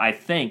precursor, I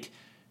think,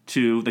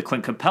 to the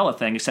Clint Capella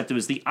thing, except it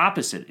was the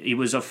opposite. He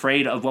was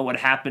afraid of what would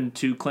happen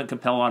to Clint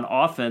Capella on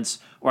offense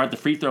or at the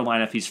free throw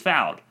line if he's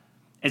fouled.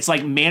 It's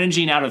like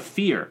managing out of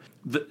fear.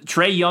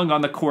 Trae Young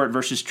on the court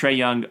versus Trae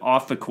Young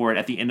off the court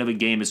at the end of a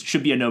game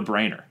should be a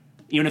no-brainer.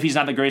 Even if he's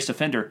not the greatest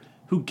defender,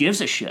 who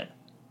gives a shit?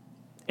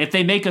 If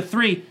they make a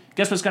 3,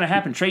 guess what's going to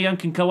happen? Trae Young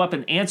can go up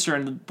and answer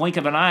in the blink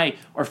of an eye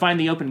or find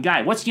the open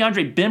guy. What's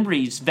DeAndre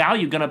Bembry's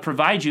value going to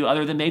provide you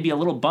other than maybe a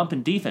little bump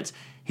in defense?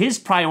 His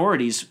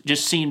priorities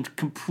just seemed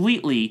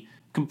completely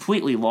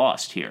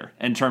lost here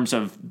in terms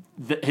of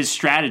his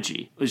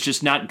strategy. It was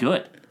just not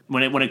good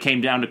when it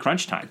came down to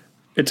crunch time.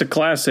 It's a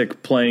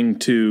classic playing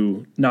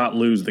to not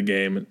lose the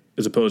game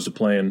as opposed to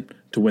playing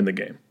to win the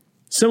game.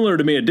 Similar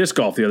to me at disc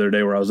golf the other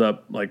day where I was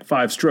up like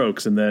 5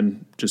 strokes and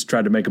then just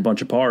tried to make a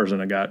bunch of pars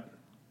and I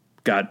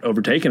got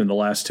overtaken in the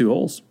last 2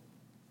 holes.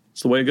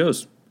 It's the way it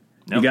goes.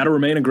 Nope. You got to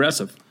remain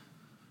aggressive.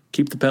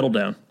 Keep the pedal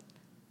down.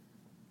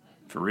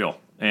 For real.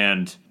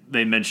 And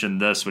they mentioned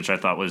this, which I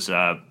thought was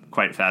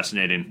quite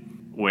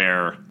fascinating,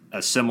 where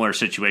a similar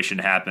situation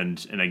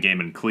happened in a game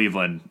in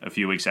Cleveland a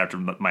few weeks after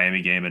the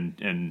Miami game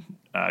in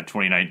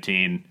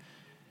 2019.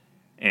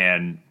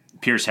 And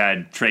Pierce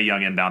had Trae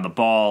Young inbound the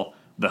ball,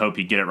 the hope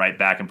he'd get it right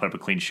back and put up a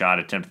clean shot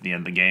attempt at the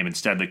end of the game.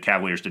 Instead, the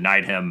Cavaliers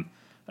denied him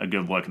a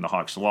good look, and the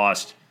Hawks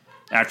lost.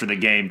 After the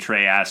game,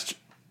 Trae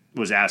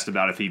was asked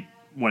about if he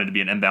wanted to be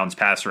an inbounds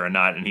passer or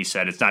not, and he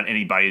said, it's not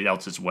anybody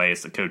else's way,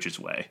 it's the coach's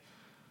way.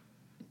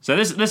 So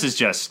this is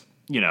just,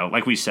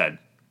 like we said,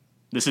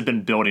 this has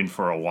been building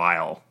for a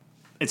while.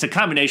 It's a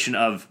combination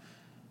of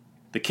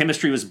the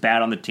chemistry was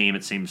bad on the team,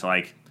 it seems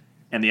like,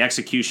 and the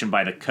execution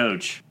by the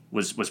coach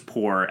was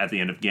poor at the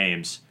end of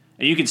games.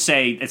 And you can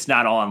say it's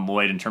not all on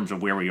Lloyd in terms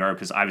of where we are,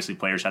 because obviously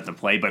players have to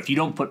play, but if you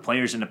don't put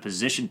players in a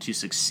position to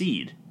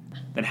succeed,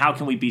 then how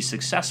can we be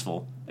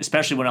successful?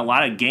 Especially when a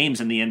lot of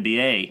games in the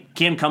NBA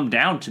can come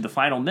down to the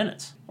final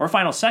minutes or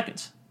final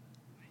seconds.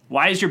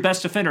 Why is your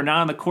best defender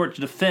not on the court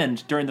to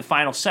defend during the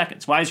final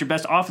seconds? Why is your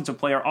best offensive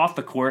player off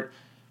the court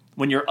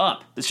when you're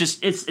up?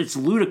 It's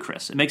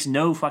ludicrous. It makes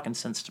no fucking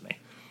sense to me.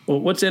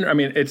 Well,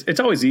 it's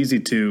always easy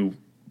to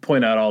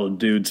point out all the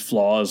dude's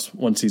flaws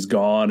once he's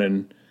gone,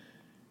 and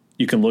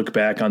you can look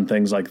back on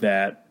things like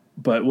that.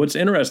 But what's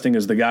interesting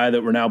is the guy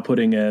that we're now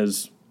putting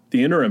as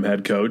the interim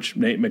head coach,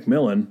 Nate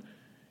McMillan.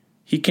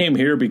 He came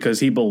here because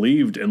he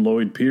believed in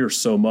Lloyd Pierce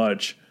so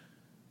much.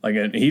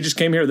 And he just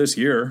came here this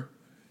year,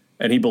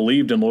 and he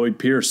believed in Lloyd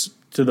Pierce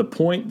to the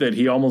point that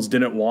he almost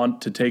didn't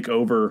want to take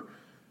over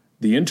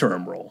the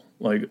interim role.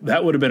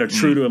 That would have been a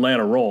true to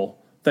Atlanta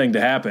role thing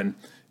to happen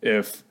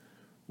if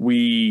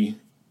we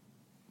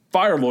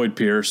fire Lloyd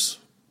Pierce,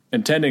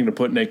 intending to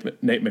put Nate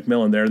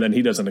McMillan there, and then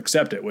he doesn't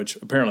accept it, which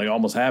apparently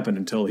almost happened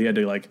until he had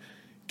to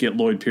get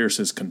Lloyd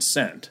Pierce's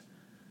consent.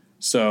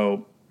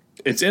 So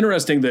It's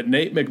interesting that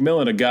Nate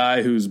McMillan, a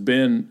guy who's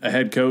been a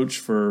head coach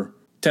for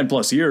 10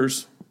 plus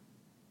years,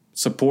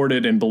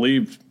 supported and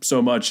believed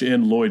so much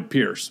in Lloyd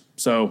Pierce.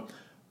 So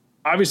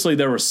obviously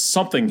there was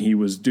something he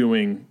was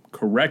doing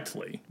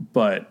correctly,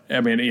 but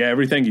I mean, yeah,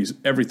 everything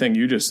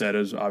you just said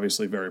is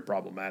obviously very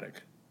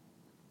problematic.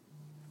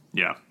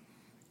 Yeah.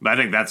 But I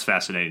think that's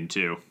fascinating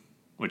too,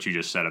 what you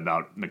just said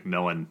about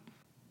McMillan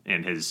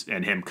and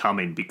him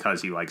coming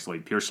because he likes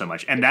Lloyd Pierce so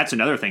much. And that's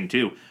another thing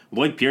too.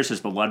 Lloyd Pierce is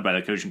beloved by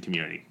the coaching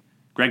community.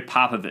 Greg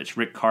Popovich,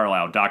 Rick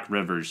Carlisle, Doc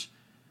Rivers,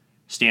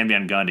 Stan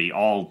Van Gundy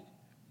all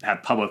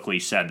have publicly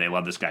said they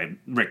love this guy.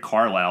 Rick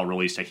Carlisle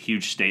released a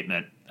huge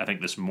statement, I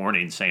think this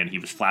morning, saying he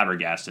was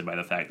flabbergasted by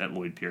the fact that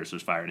Lloyd Pierce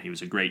was fired and he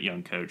was a great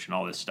young coach and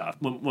all this stuff.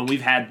 When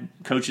we've had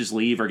coaches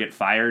leave or get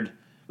fired,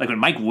 like when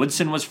Mike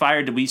Woodson was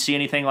fired, did we see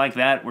anything like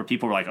that where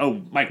people were like,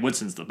 oh, Mike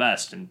Woodson's the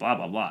best and blah,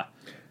 blah, blah?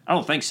 I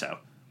don't think so.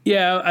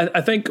 Yeah,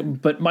 I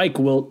think, but Mike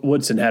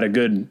Woodson had a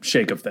good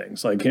shake of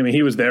things. Like, I mean,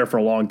 he was there for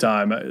a long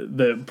time.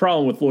 The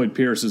problem with Lloyd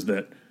Pierce is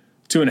that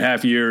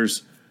 2.5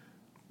 years,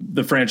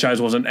 the franchise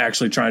wasn't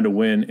actually trying to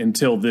win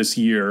until this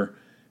year,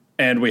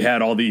 and we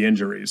had all the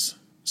injuries.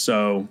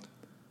 So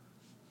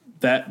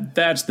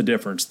that's the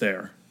difference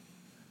there.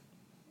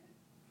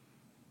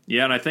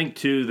 Yeah, and I think,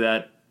 too,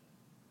 that,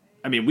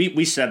 I mean,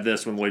 we said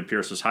this when Lloyd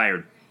Pierce was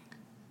hired.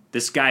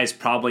 This guy is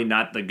probably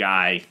not the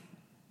guy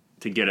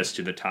to get us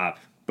to the top.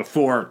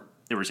 Before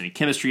there was any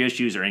chemistry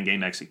issues or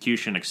in-game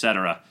execution,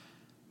 etc.,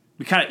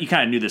 you kind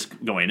of knew this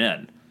going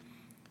in.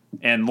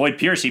 And Lloyd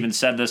Pierce even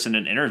said this in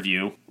an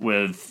interview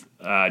with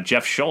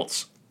Jeff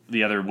Schultz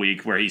the other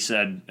week, where he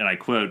said, and I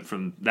quote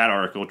from that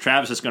article,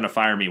 "Travis is going to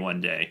fire me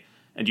one day.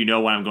 And do you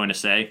know what I'm going to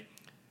say?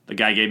 The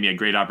guy gave me a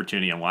great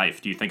opportunity in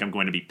life. Do you think I'm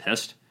going to be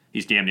pissed?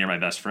 He's damn near my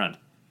best friend."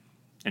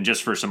 And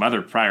just for some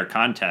other prior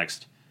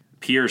context,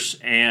 Pierce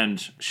and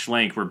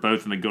Schlenk were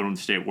both in the Golden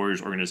State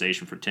Warriors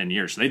organization for 10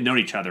 years. So they've known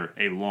each other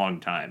a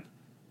long time.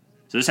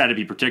 So this had to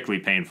be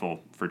particularly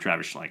painful for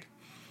Travis Schlenk.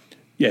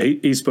 Yeah,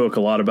 he spoke a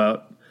lot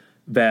about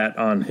that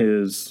on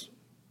his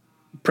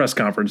press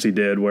conference he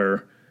did,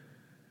 where,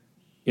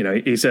 you know,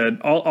 he said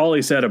all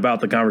he said about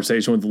the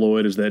conversation with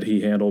Lloyd is that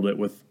he handled it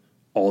with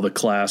all the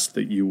class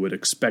that you would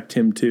expect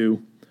him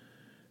to.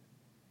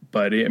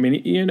 But, I mean,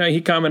 you know,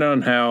 he commented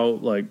on how,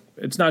 like,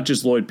 it's not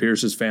just Lloyd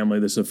Pierce's family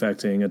this is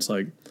affecting. It's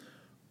like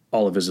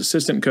all of his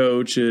assistant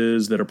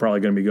coaches that are probably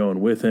going to be going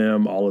with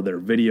him, all of their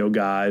video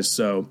guys.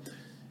 So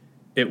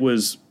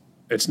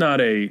it's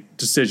not a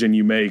decision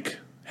you make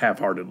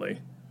half-heartedly.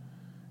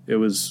 It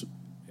was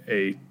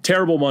a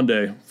terrible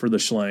Monday for the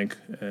Schlenk,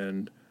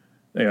 and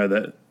you know,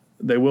 that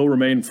they will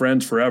remain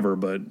friends forever,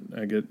 but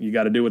you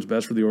got to do what's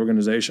best for the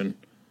organization.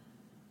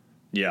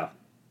 Yeah.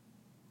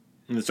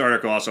 And this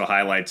article also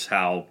highlights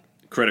how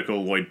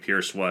critical Lloyd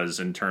Pierce was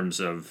in terms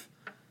of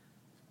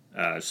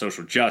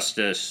social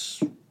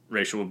justice,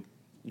 racial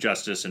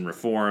justice and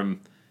reform,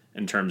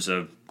 in terms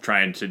of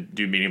trying to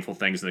do meaningful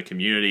things in the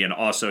community. And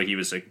also he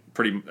was a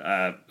pretty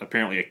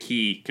apparently a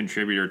key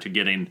contributor to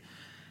getting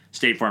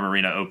State Farm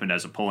Arena opened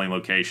as a polling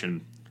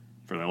location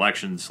for the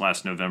elections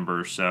last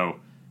November. So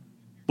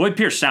Lloyd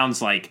Pierce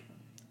sounds like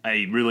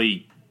a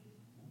really,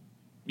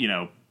 you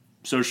know,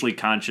 socially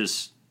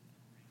conscious,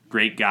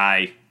 great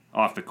guy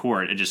off the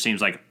court. It just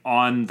seems like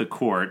on the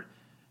court,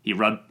 he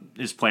rubbed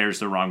his players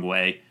the wrong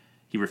way.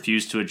 He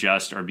refused to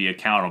adjust or be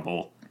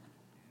accountable,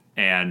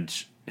 and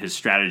his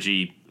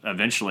strategy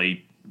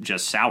eventually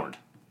just soured,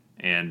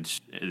 and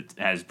it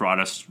has brought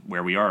us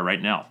where we are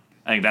right now.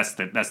 I think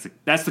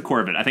that's the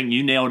core of it. I think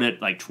you nailed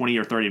it like 20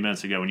 or 30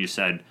 minutes ago when you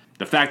said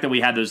the fact that we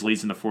had those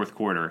leads in the fourth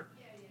quarter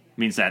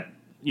means that,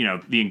 you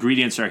know, the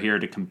ingredients are here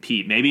to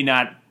compete. Maybe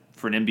not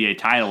for an NBA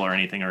title or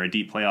anything or a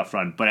deep playoff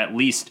run, but at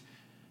least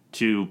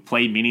to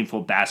play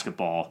meaningful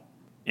basketball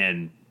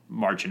in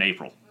March and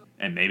April,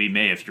 and maybe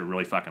May if you're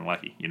really fucking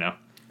lucky, you know?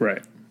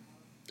 Right.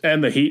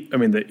 And the Heat, I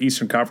mean, the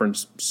Eastern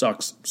Conference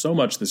sucks so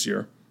much this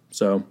year,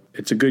 so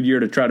it's a good year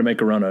to try to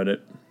make a run at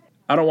it.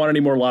 I don't want any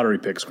more lottery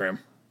picks, Graham.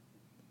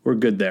 We're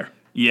good there.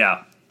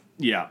 Yeah.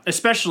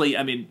 Especially,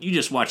 I mean, you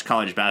just watch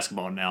college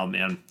basketball now,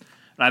 man. And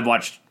I've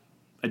watched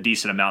a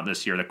decent amount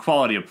this year. The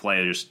quality of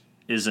play just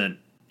isn't,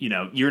 you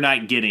know, you're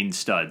not getting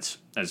studs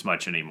as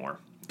much anymore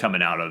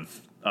coming out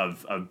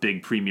of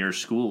big premier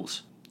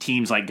schools.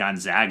 Teams like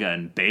Gonzaga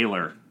and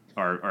Baylor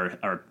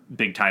are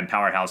big-time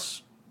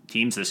powerhouse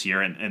teams this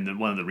year, and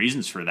one of the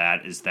reasons for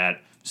that is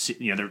that,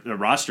 you know, their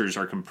rosters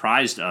are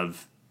comprised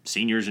of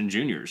seniors and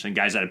juniors and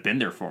guys that have been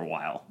there for a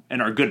while and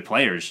are good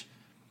players.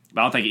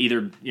 But I don't think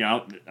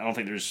I don't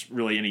think there's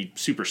really any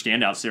super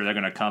standouts there that are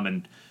going to come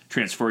and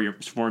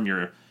transform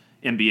your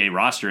NBA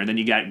roster. And then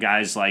you got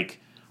guys like,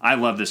 I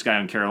love this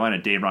guy in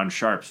Carolina, Day'Ron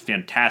Sharpe,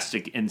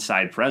 fantastic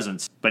inside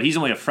presence, but he's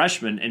only a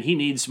freshman and he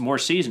needs more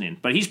seasoning.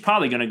 But he's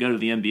probably going to go to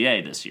the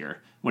NBA this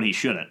year when he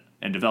shouldn't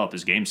and develop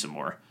his game some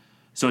more.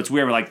 So it's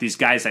weird, like these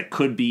guys that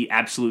could be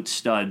absolute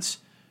studs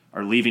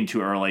are leaving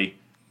too early,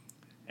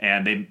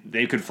 and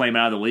they could flame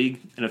out of the league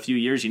in a few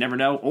years. You never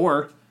know,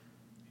 or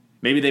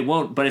maybe they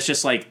won't. But it's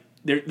just like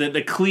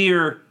the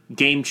clear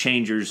game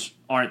changers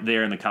aren't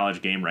there in the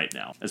college game right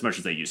now as much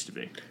as they used to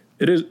be.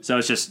 It is. So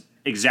it's just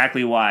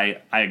exactly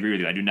why I agree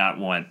with you. I do not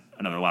want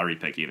another lottery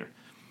pick either.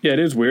 Yeah, it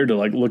is weird to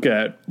like look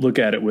at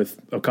it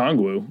with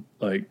Okongwu.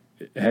 Like,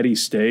 had he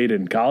stayed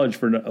in college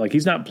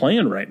he's not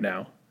playing right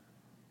now.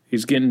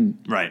 He's getting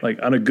right, like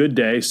on a good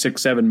day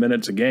 6-7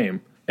 minutes a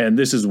game, and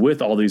this is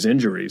with all these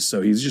injuries.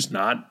 So he's just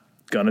not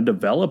going to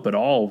develop at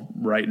all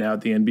right now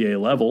at the NBA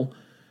level,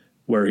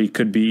 where he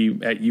could be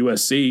at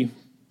USC,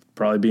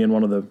 probably being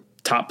one of the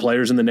top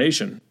players in the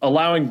nation.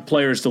 Allowing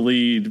players to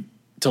leave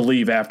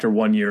after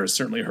 1 year has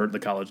certainly hurt the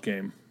college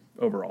game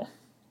overall.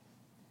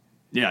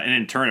 Yeah, and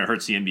in turn, it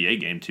hurts the NBA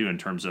game, too, in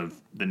terms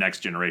of the next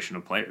generation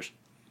of players.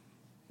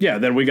 Yeah,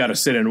 then we got to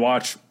sit and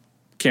watch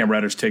Cam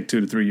Reddish take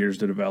 2 to 3 years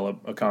to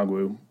develop.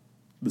 Okongwu,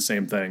 the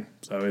same thing.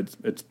 So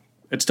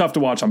it's tough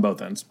to watch on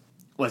both ends.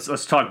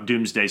 Let's talk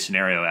doomsday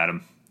scenario,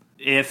 Adam.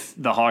 If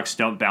the Hawks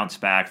don't bounce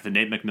back, if the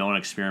Nate McMillan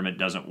experiment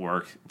doesn't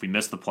work, if we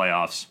miss the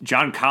playoffs,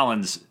 John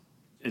Collins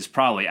is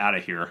probably out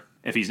of here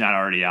if he's not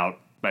already out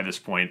by this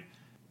point.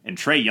 And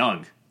Trae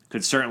Young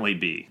could certainly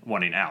be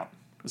wanting out.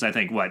 Because I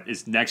think,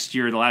 is next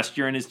year the last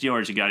year in his deal, or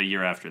has he got a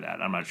year after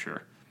that? I'm not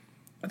sure.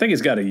 I think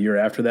he's got a year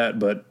after that,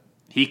 but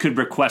he could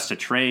request a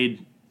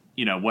trade,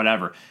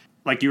 whatever.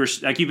 Like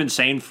you've been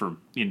saying for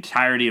the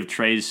entirety of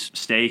Trae's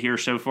stay here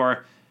so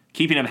far,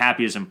 keeping him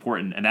happy is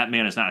important, and that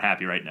man is not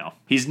happy right now.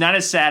 He's not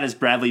as sad as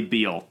Bradley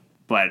Beal,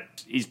 but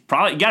he's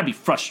probably got to be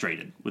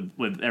frustrated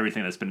with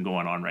everything that's been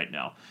going on right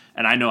now.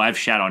 And I know I've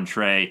shat on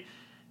Trae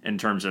in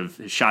terms of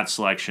his shot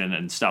selection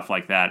and stuff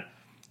like that.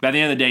 But at the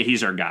end of the day,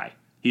 he's our guy.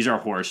 He's our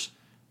horse.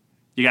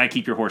 You got to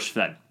keep your horse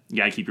fed. You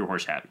got to keep your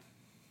horse happy.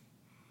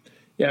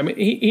 Yeah, I mean,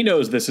 he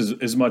knows this is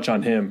as much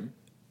on him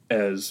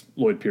as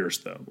Lloyd Pierce,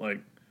 though.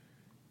 Like,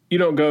 you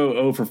don't go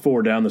 0 for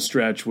 4 down the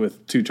stretch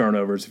with 2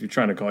 turnovers if you're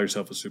trying to call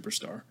yourself a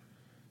superstar.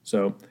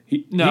 So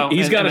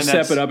he's got to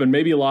step it up, and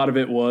maybe a lot of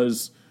it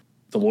was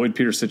the Lloyd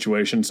Pierce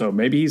situation. So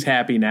maybe he's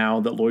happy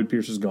now that Lloyd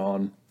Pierce is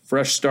gone.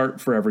 Fresh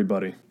start for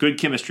everybody. Good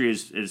chemistry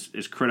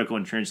is critical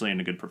in translating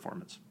to good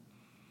performance.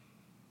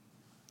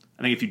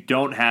 I think if you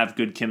don't have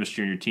good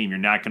chemistry on your team, you're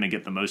not going to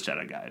get the most out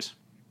of guys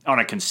on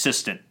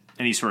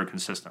any sort of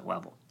consistent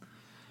level.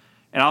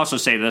 And I'll also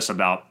say this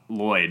about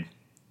Lloyd,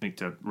 I think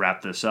to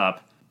wrap this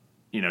up,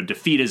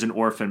 defeat is an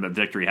orphan, but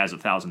victory has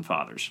 1,000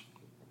 fathers.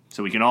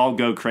 So we can all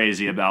go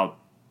crazy about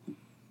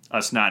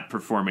us not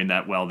performing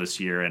that well this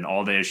year and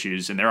all the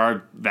issues. And there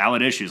are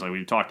valid issues like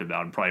we've talked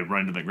about and probably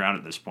run to the ground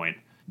at this point.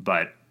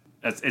 But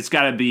it's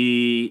got to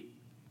be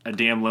a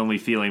damn lonely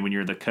feeling when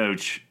you're the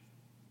coach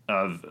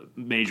of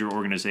major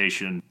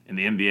organization in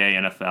the NBA,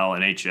 NFL,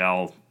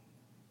 NHL,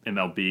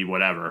 MLB,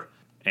 whatever,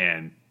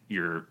 and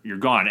you're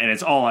gone, and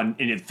it's all on,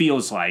 and it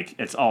feels like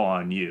it's all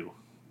on you.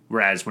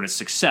 Whereas when it's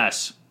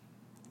success,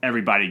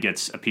 everybody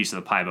gets a piece of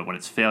the pie, but when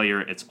it's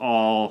failure, it's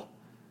all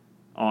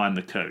on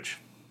the coach.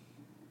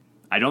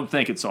 I don't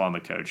think it's all on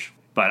the coach,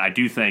 but I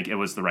do think it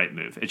was the right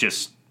move.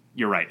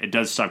 You're right, it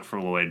does suck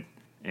for Lloyd,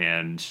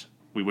 and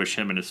we wish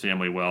him and his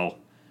family well.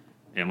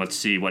 And let's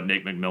see what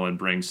Nate McMillan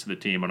brings to the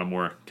team on a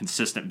more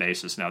consistent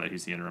basis now that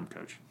he's the interim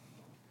coach.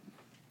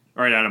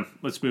 All right, Adam,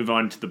 let's move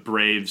on to the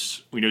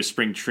Braves. We know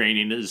spring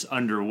training is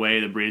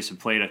underway. The Braves have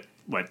played,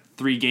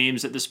 3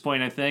 games at this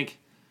point, I think,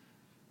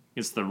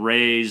 against the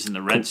Rays and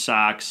the Red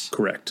Sox.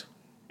 Correct.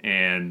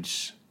 And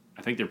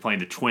I think they're playing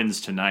the Twins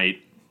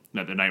tonight,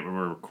 not the night when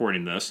we're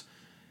recording this.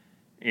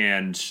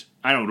 And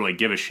I don't really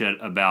give a shit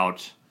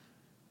about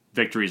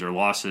victories or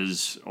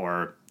losses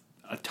or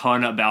a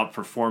ton about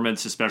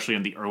performance, especially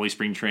in the early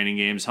spring training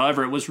games.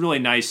 However, it was really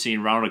nice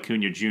seeing Ronald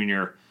Acuna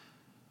Jr.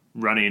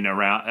 running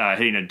around,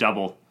 hitting a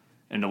double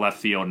into left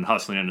field and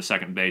hustling into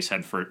second base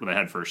with a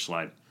head first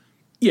slide.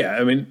 Yeah,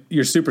 I mean,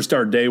 your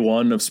superstar day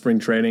one of spring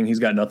training, he's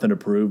got nothing to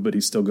prove, but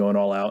he's still going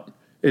all out.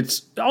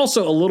 It's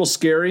also a little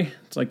scary.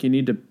 It's like you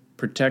need to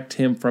protect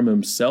him from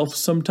himself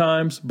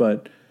sometimes,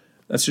 but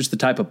that's just the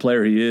type of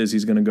player he is.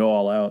 He's going to go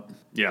all out.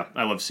 Yeah,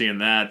 I love seeing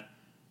that.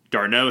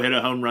 Darno hit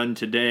a home run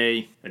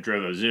today. I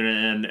drove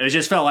Ozuna in. It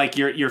just felt like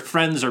your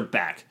friends are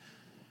back.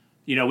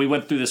 We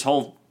went through this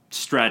whole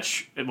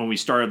stretch when we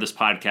started this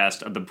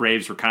podcast of the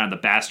Braves were kind of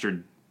the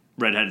bastard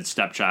redheaded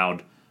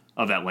stepchild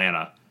of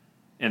Atlanta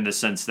in the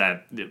sense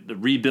that the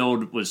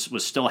rebuild was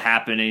still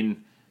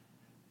happening.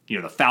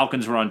 The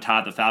Falcons were on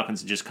top. The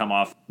Falcons had just come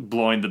off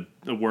blowing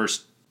the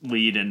worst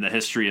lead in the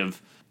history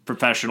of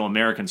professional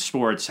American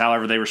sports.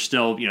 However, they were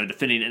still,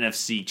 defending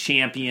NFC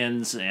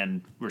champions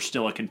and were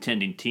still a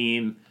contending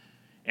team.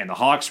 And the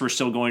Hawks were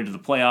still going to the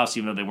playoffs,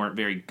 even though they weren't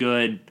very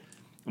good.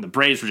 And the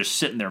Braves were just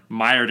sitting there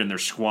mired in their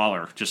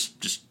squalor,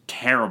 just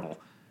terrible.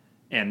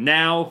 And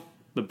now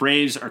the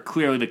Braves are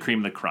clearly the cream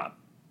of the crop.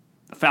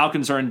 The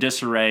Falcons are in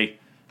disarray.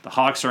 The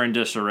Hawks are in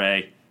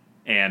disarray.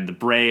 And the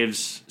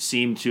Braves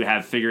seem to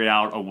have figured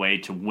out a way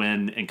to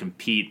win and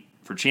compete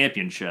for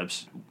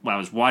championships. When I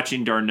was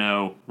watching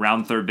Darno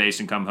round third base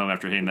and come home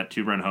after hitting that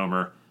 2-run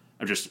homer,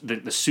 of just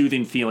the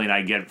soothing feeling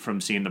I get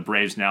from seeing the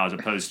Braves now as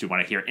opposed to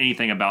when I hear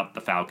anything about the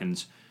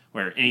Falcons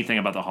or anything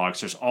about the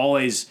Hawks. It's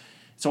always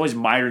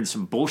mired in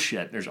some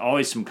bullshit. There's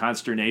always some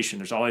consternation.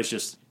 There's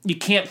always you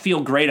can't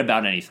feel great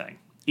about anything.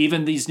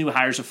 even these new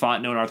hires of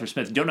Fontenot and Arthur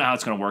Smith, don't know how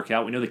it's going to work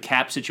out. We know the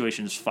cap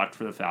situation is fucked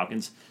for the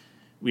Falcons.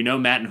 We know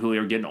Matt and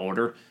Julio are getting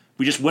older.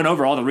 We just went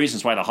over all the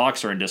reasons why the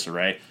Hawks are in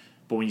disarray.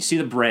 But when you see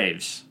the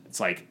Braves, it's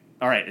like,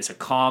 all right, it's a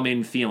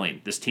calming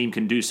feeling. This team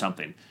can do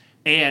something.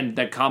 And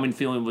that calming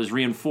feeling was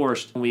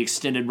reinforced when we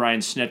extended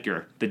Ryan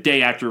Snitker the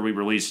day after we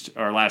released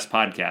our last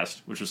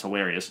podcast, which was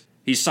hilarious.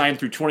 He's signed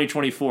through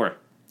 2024.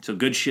 So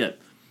good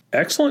shit.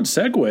 Excellent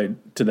segue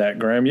to that,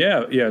 Graham.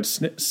 Yeah.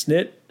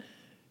 Snit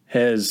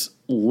has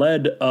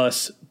led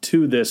us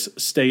to this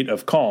state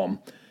of calm.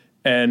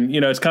 And,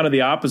 it's kind of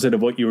the opposite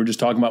of what you were just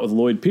talking about with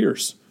Lloyd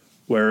Pierce,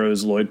 where it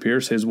was Lloyd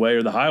Pierce, his way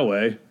or the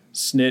highway.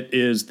 Snit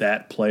is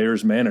that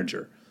player's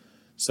manager.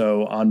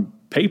 So on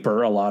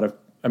paper,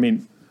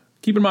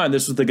 keep in mind,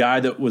 this was the guy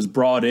that was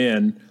brought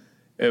in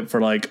for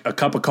like a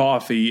cup of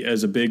coffee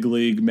as a big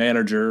league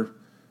manager.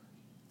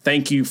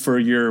 Thank you for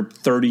your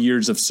 30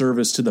 years of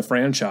service to the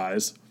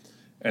franchise.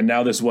 And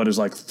now this is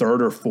like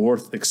third or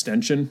fourth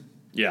extension.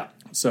 Yeah.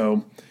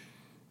 So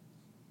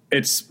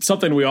it's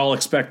something we all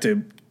expect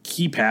to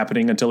keep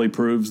happening until he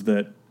proves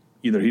that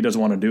either he doesn't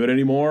want to do it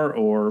anymore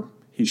or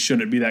he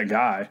shouldn't be that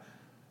guy.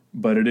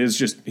 But it is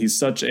just, he's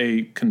such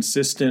a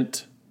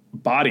consistent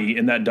body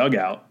in that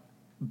dugout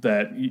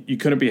that you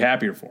couldn't be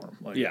happier for him.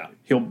 Like, yeah.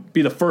 He'll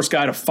be the first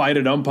guy to fight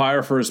an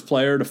umpire for his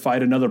player, to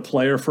fight another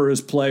player for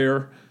his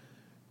player,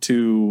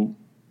 to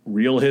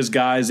reel his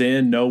guys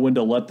in, know when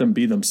to let them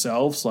be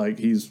themselves. Like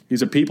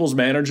he's a people's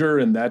manager,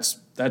 and that's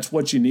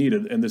what you need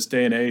in this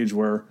day and age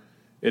where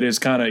it is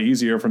kind of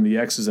easier from the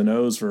X's and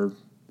O's for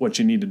what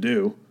you need to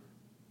do.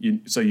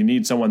 So you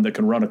need someone that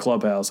can run a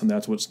clubhouse, and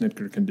that's what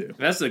Snitker can do.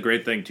 That's the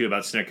great thing, too,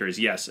 about Snitker is,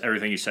 yes,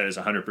 everything you said is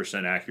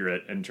 100%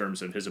 accurate in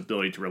terms of his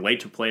ability to relate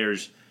to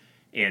players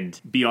and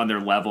be on their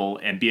level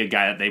and be a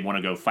guy that they want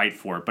to go fight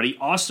for. But he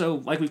also,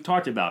 like we've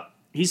talked about,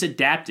 he's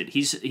adapted.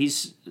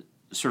 He's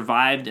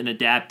survived and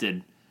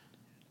adapted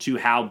to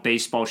how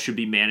baseball should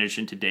be managed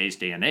in today's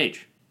day and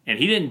age. And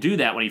he didn't do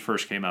that when he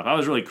first came up. I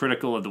was really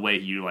critical of the way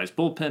he utilized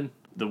bullpen,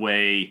 the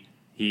way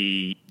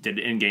he did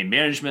in-game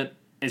management.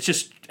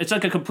 It's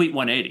like a complete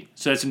 180.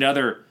 So it's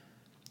another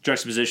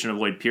juxtaposition of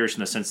Lloyd Pierce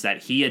in the sense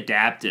that he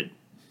adapted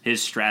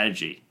his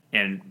strategy.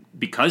 And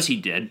because he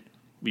did,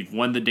 we've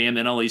won the damn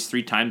NL East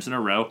 3 times in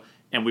a row,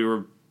 and we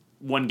were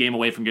one game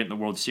away from getting the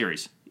World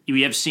Series.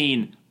 We have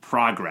seen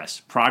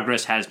progress.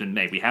 Progress has been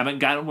made. We haven't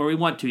gotten where we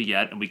want to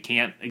yet, and we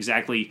can't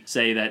exactly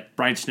say that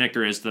Brian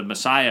Snitker is the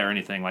Messiah or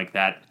anything like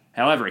that.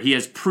 However, he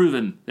has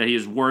proven that he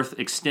is worth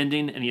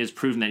extending, and he has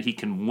proven that he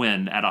can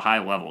win at a high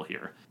level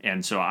here.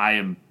 And so I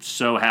am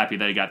so happy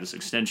that he got this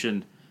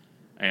extension,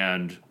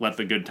 and let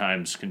the good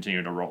times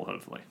continue to roll,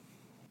 hopefully.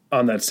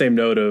 On that same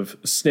note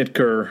of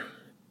Snitker,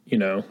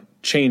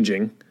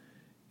 changing,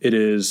 it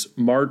is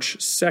March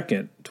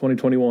 2nd,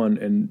 2021,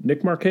 and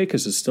Nick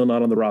Markakis is still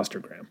not on the roster,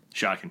 Graham.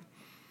 Shocking.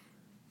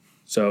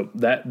 So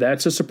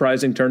that's a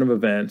surprising turn of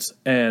events.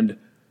 And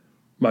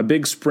my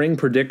big spring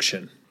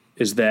prediction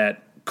is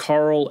that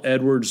Carl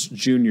Edwards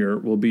Jr.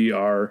 will be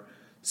our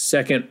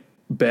second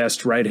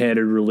best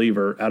right-handed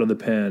reliever out of the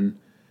pen,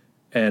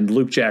 and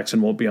Luke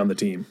Jackson won't be on the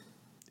team.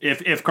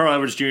 If Carl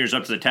Edwards Jr. is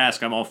up to the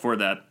task, I'm all for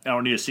that. I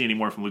don't need to see any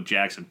more from Luke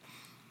Jackson.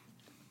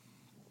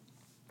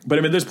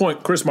 But at this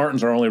point, Chris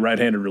Martin's our only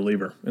right-handed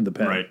reliever in the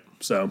pen. Right.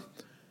 So,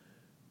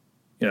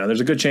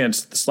 there's a good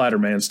chance the slider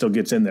man still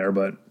gets in there,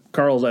 but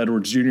Carl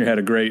Edwards Jr. had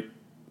a great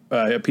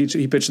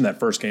he pitched in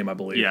that first game, I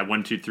believe. Yeah,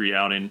 1-2-3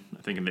 outing.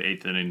 I think in the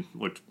 8th inning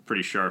looked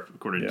pretty sharp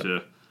according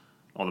to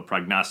all the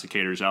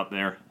prognosticators out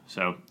there.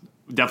 So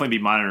definitely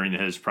be monitoring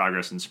his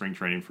progress in spring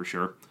training for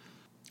sure.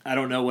 I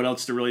don't know what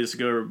else to really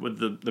go with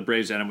the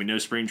Braves at him. We know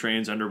spring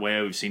training's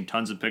underway. We've seen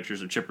tons of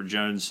pictures of Chipper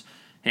Jones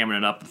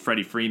hammering it up with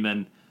Freddie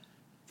Freeman.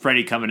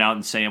 Freddie coming out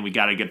and saying we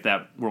got to get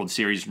that World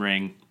Series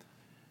ring.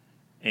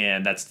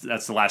 And that's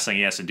the last thing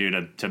he has to do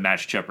to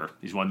match Chipper.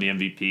 He's won the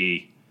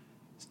MVP.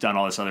 He's done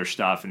all this other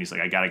stuff, and he's like,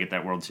 I got to get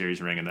that World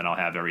Series ring, and then I'll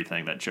have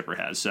everything that Chipper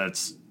has. So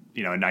it's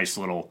a nice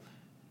little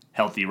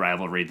healthy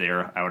rivalry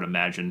there, I would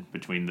imagine,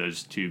 between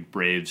those two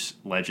Braves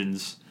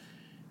legends.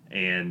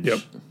 And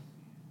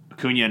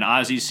Acuna and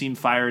Ozzie seem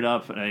fired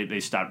up. They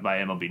stopped by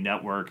MLB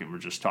Network and were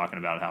just talking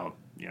about how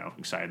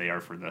excited they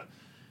are for the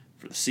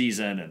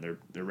season, and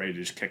they're ready to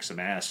just kick some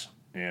ass.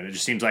 And it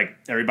just seems like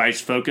everybody's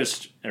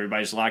focused,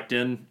 everybody's locked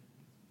in.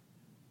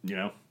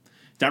 Not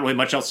really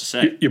much else to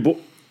say.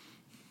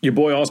 Your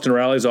boy Austin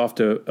Riley's off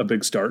to a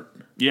big start.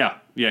 Yeah,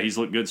 he's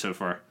looked good so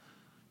far.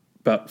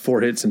 About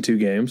 4 hits in 2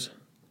 games.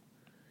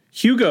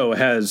 Hugo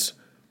has.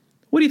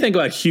 What do you think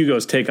about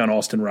Hugo's take on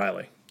Austin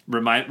Riley?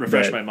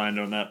 Refresh my mind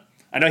on that.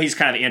 I know he's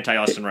kind of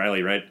anti-Austin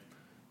Riley, right?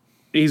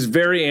 He's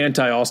very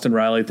anti-Austin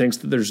Riley. Thinks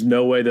that there's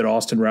no way that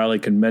Austin Riley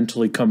can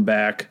mentally come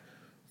back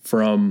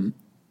from.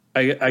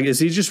 I guess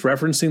he's just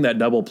referencing that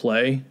double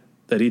play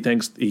that he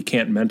thinks he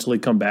can't mentally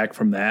come back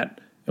from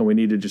that, and we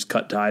need to just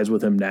cut ties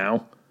with him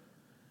now,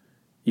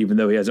 even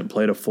though he hasn't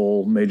played a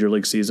full major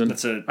league season.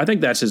 I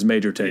think that's his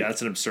major take. Yeah,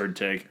 that's an absurd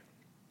take.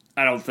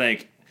 I don't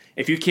think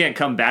if you can't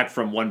come back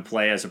from one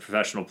play as a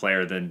professional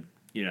player, then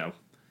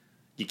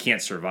you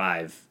can't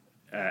survive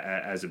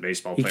as a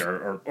baseball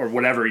player or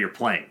whatever you're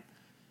playing.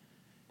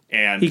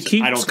 And he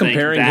keeps I don't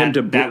comparing think him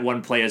to that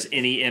one play has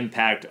any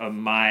impact on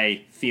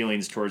my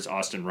feelings towards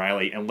Austin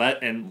Riley.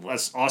 And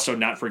let's also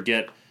not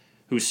forget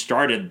who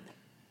started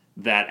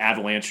that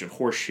avalanche of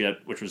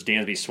horseshit, which was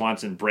Dansby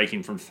Swanson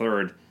breaking from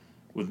third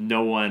with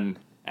no one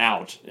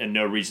out and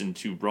no reason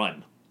to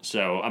run.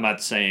 So I'm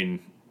not saying,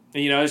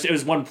 it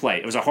was one play.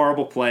 It was a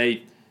horrible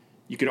play.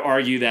 You could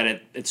argue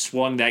that it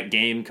swung that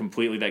game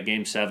completely, that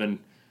Game 7.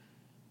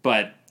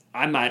 But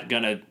I'm not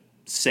going to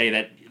say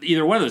that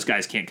either one of those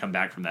guys can't come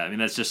back from that. I mean,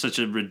 that's just such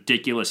a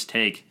ridiculous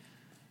take.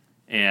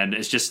 And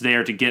it's just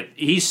there to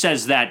he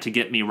says that to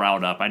get me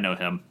riled up. I know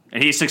him.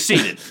 And he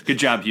succeeded. Good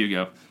job,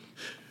 Hugo.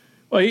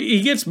 Well,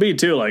 he gets me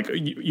too. Like,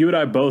 you and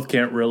I both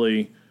can't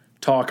really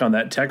talk on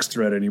that text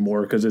thread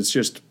anymore because it's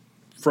just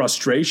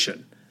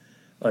frustration.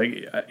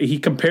 Like, he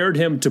compared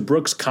him to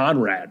Brooks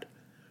Conrad.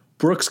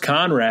 Brooks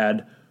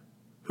Conrad,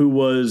 who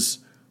was,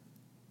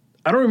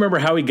 I don't remember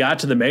how he got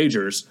to the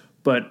majors,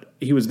 but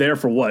he was there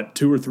for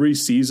 2 or 3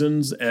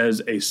 seasons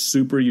as a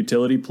super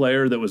utility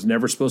player that was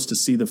never supposed to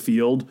see the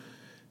field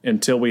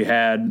until we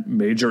had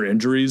major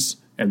injuries,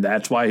 and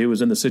that's why he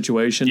was in the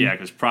situation. Yeah,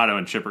 because Prado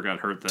and Chipper got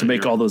hurt to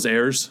make all those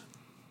errors.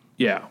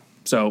 Yeah.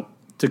 So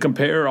to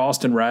compare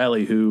Austin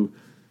Riley, who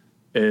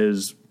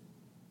has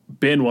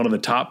been one of the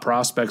top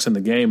prospects in the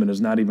game and has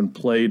not even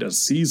played a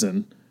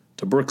season,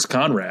 to Brooks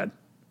Conrad,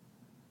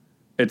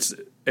 it's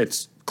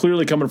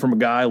clearly coming from a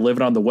guy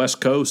living on the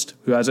West Coast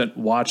who hasn't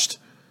watched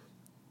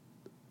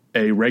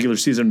a regular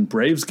season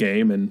Braves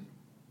game in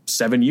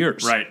 7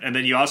 years. Right. And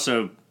then you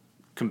also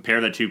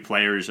compare the two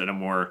players at a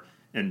more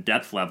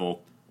in-depth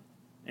level,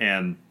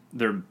 and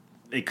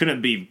they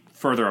couldn't be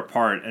further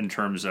apart in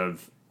terms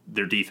of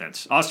their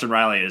defense. Austin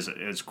Riley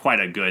is quite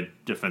a good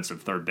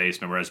defensive third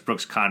baseman, whereas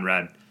Brooks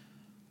Conrad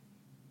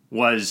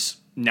was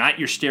not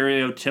your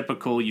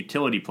stereotypical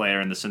utility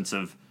player in the sense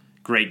of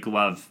great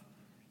glove,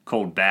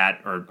 cold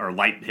bat, or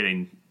light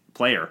hitting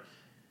player.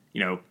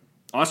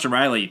 Austin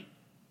Riley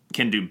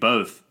can do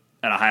both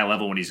at a high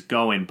level when he's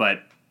going,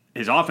 but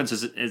his offense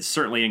is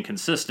certainly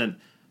inconsistent,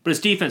 but his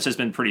defense has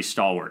been pretty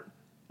stalwart,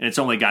 and it's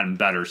only gotten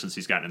better since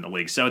he's gotten in the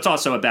league. So it's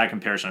also a bad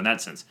comparison in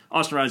that sense.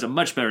 Austin Riley is a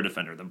much better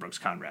defender than Brooks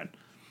Conrad.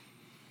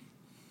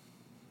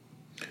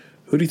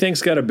 Who do you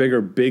think's got a bigger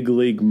big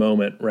league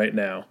moment right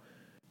now?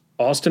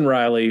 Austin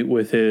Riley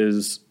with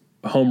his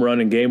home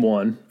run in Game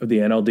 1 of the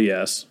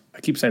NLDS. I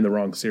keep saying the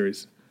wrong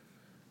series.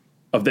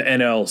 Of the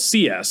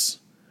NLCS.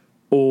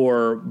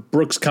 Or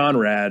Brooks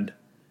Conrad's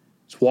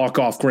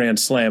walk-off grand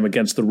slam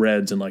against the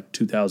Reds in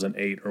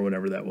 2008 or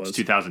whatever that was. It's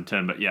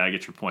 2010, but yeah, I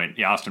get your point.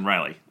 Yeah, Austin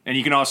Riley. And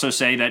you can also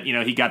say that,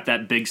 he got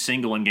that big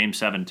single in Game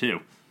 7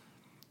 too.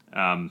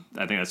 I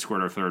think that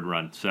scored our third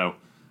run. So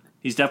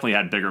he's definitely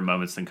had bigger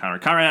moments than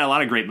Conrad. Conrad had a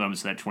lot of great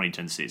moments in that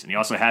 2010 season. He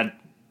also had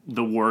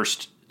the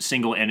worst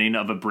single inning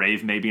of a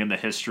Brave maybe in the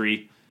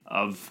history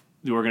of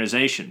the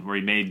organization, where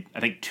he made,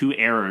 I think, 2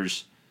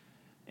 errors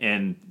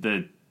in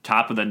the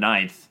top of the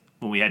 9th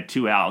when we had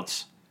 2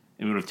 outs,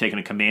 and we would have taken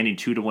a commanding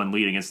 2-1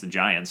 lead against the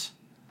Giants.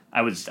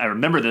 I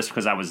remember this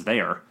because I was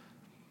there.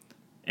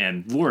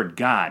 And Lord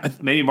God,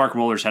 maybe Mark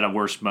Wohlers had a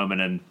worse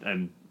moment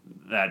in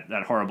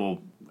that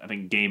horrible, I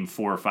think, Game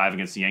 4 or 5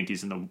 against the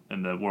Yankees in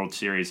the World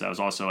Series I was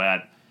also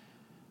at.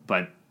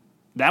 But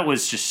that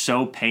was just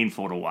so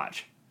painful to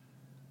watch.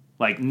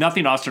 Like,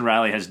 nothing Austin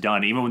Riley has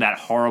done, even with that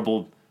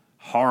horrible,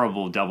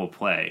 horrible double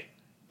play,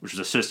 which was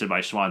assisted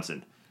by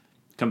Swanson,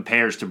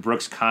 compares to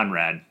Brooks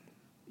Conrad,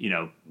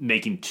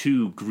 making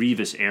 2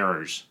 grievous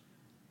errors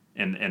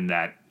in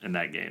that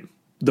game.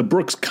 The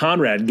Brooks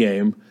Conrad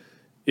game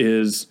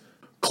is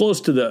close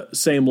to the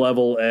same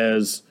level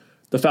as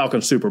the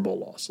Falcons Super Bowl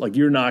loss. Like,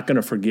 you're not going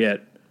to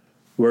forget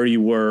where you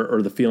were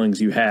or the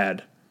feelings you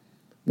had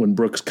when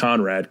Brooks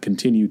Conrad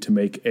continued to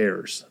make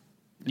errors.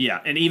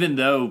 Yeah, and even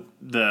though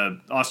the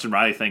Austin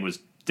Riley thing was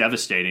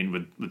devastating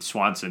with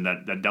Swanson,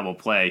 that double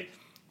play,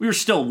 we were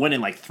still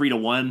winning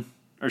 3-1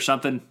 or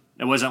something.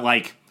 It wasn't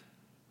like,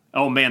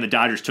 oh man, the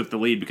Dodgers took the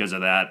lead because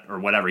of that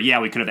or whatever. Yeah,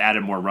 we could have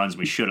added more runs.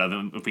 We should have.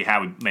 If we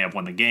had, we may have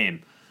won the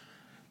game.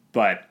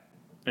 But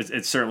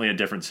it's certainly a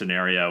different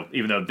scenario,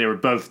 even though they were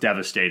both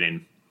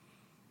devastating.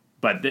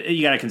 But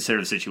you got to consider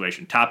the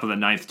situation. Top of the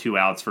 9th, 2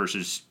 outs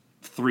versus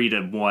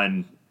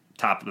 3-1,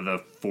 top of the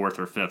 4th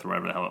or 5th, or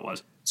whatever the hell it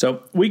was.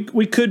 So we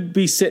could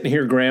be sitting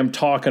here, Graham,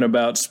 talking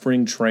about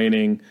spring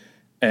training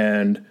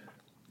and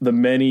the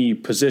many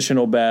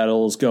positional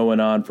battles going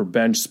on for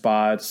bench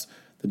spots,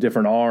 the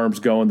different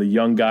arms going, the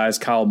young guys.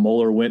 Kyle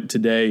Muller went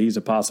today. He's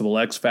a possible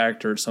X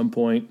factor at some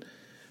point.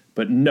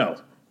 But no,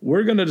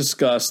 we're going to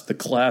discuss the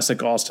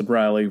classic Austin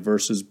Riley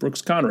versus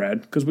Brooks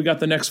Conrad because we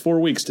got the next 4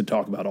 weeks to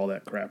talk about all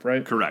that crap,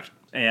 right? Correct.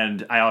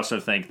 And I also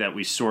think that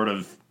we sort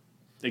of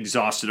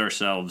exhausted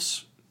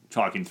ourselves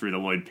talking through the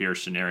Lloyd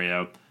Pierce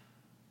scenario.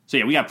 So,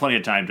 yeah, we got plenty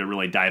of time to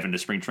really dive into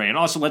spring training.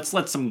 Also, let's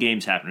let some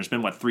games happen. There's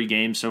been, 3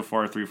 games so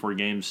far, 3 or 4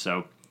 games.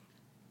 So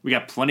we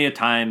got plenty of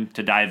time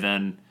to dive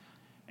in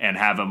and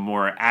have a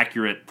more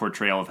accurate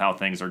portrayal of how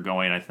things are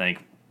going, I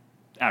think,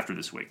 after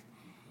this week.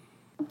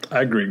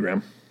 I agree,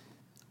 Graham.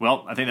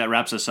 Well, I think that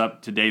wraps us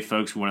up today,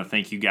 folks. We want to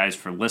thank you guys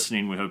for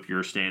listening. We hope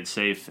you're staying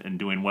safe and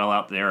doing well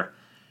out there.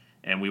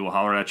 And we will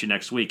holler at you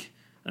next week.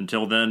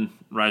 Until then,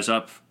 rise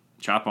up,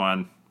 chop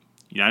on,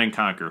 unite and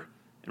conquer,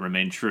 and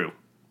remain true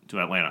to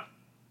Atlanta.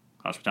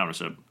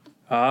 Hospitometer.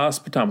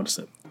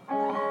 Hospitometer.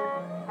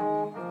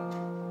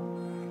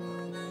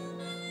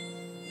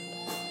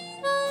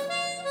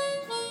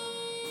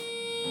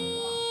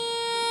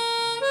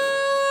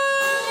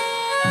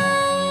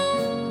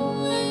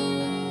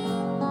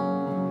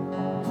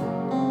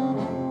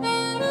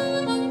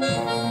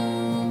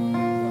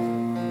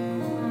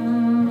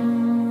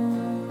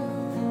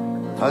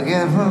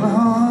 Forgetful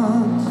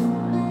heart,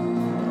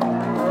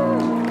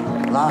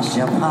 lost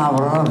your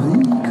power of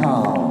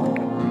recall.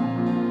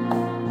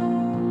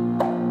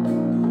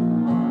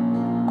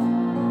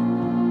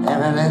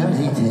 Every little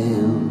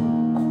detail,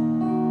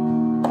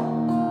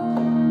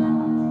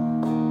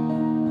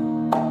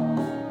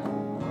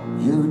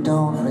 you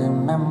don't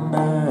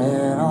remember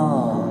at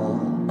all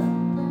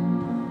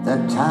the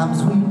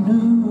times we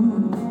knew.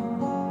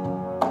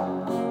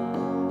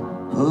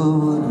 Who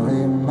would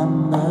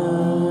remember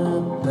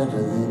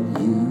better than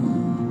you?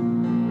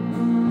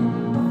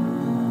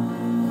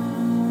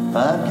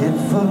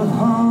 Forgetful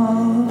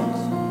heart,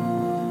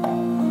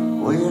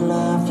 we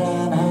laughed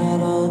and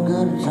had a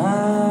good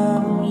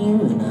time, you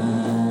and I.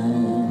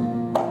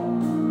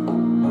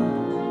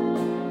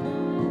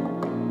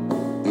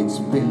 It's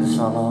been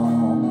so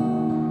long,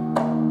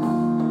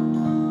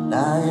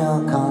 now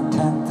you're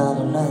content that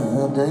let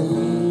the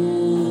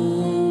days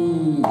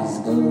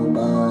go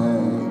by.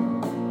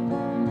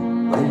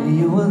 When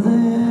you were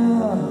there,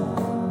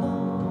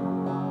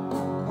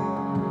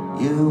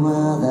 you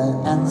were the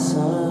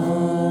answer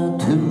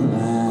to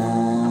my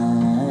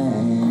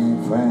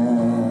prayer.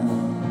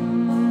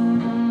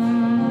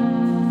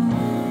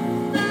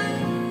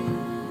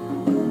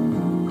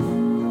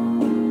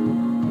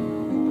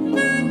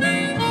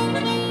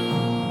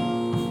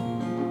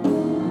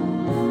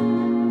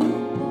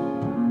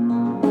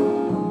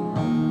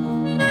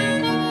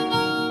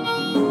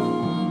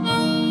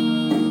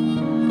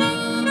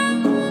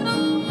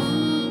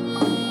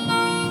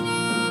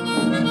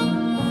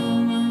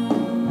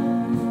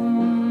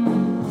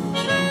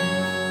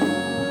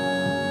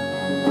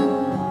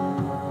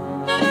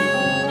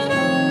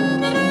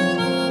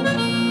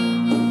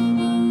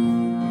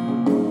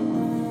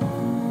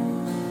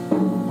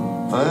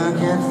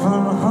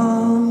 Forgetful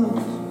heart,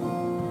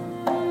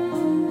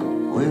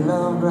 we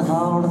loved with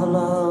all the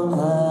love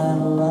that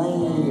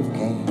life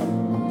can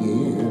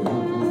give.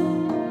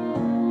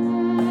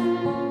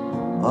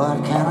 What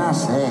can I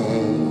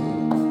say?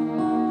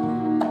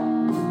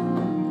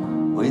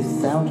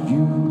 Without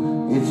you,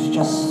 it's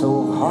just so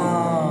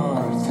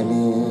hard to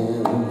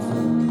live.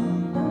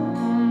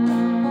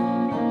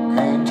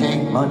 Can't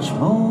take much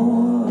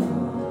more.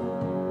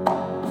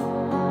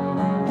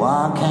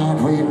 Why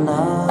can't we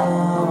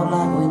love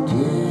like we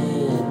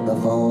did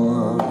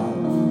before?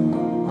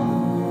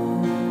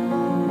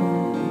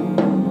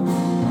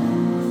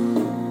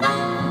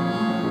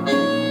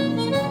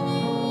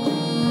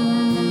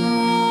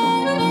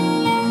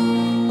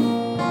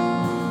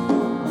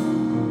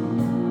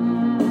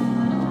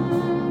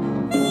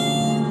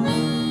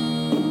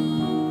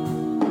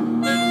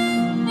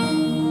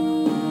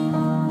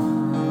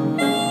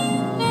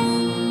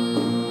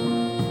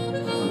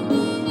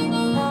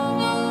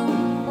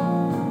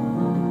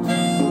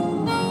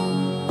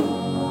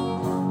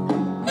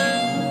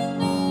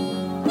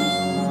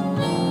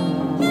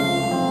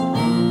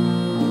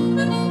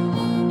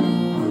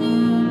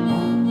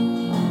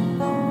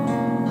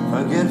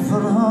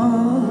 Forgetful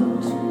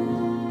heart,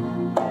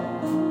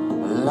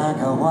 like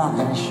a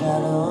walking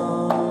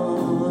shadow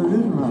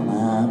in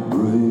my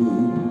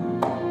brain.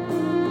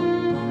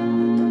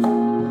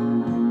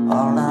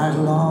 All night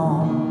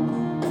long,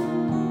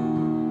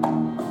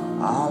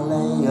 I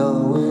lay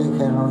awake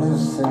and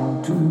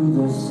listen to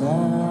the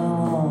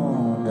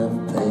sound of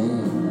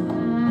pain.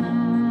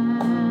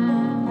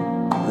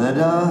 The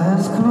door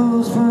has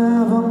closed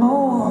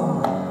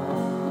forevermore,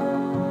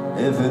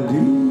 if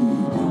indeed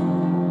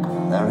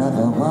there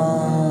ever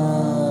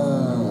was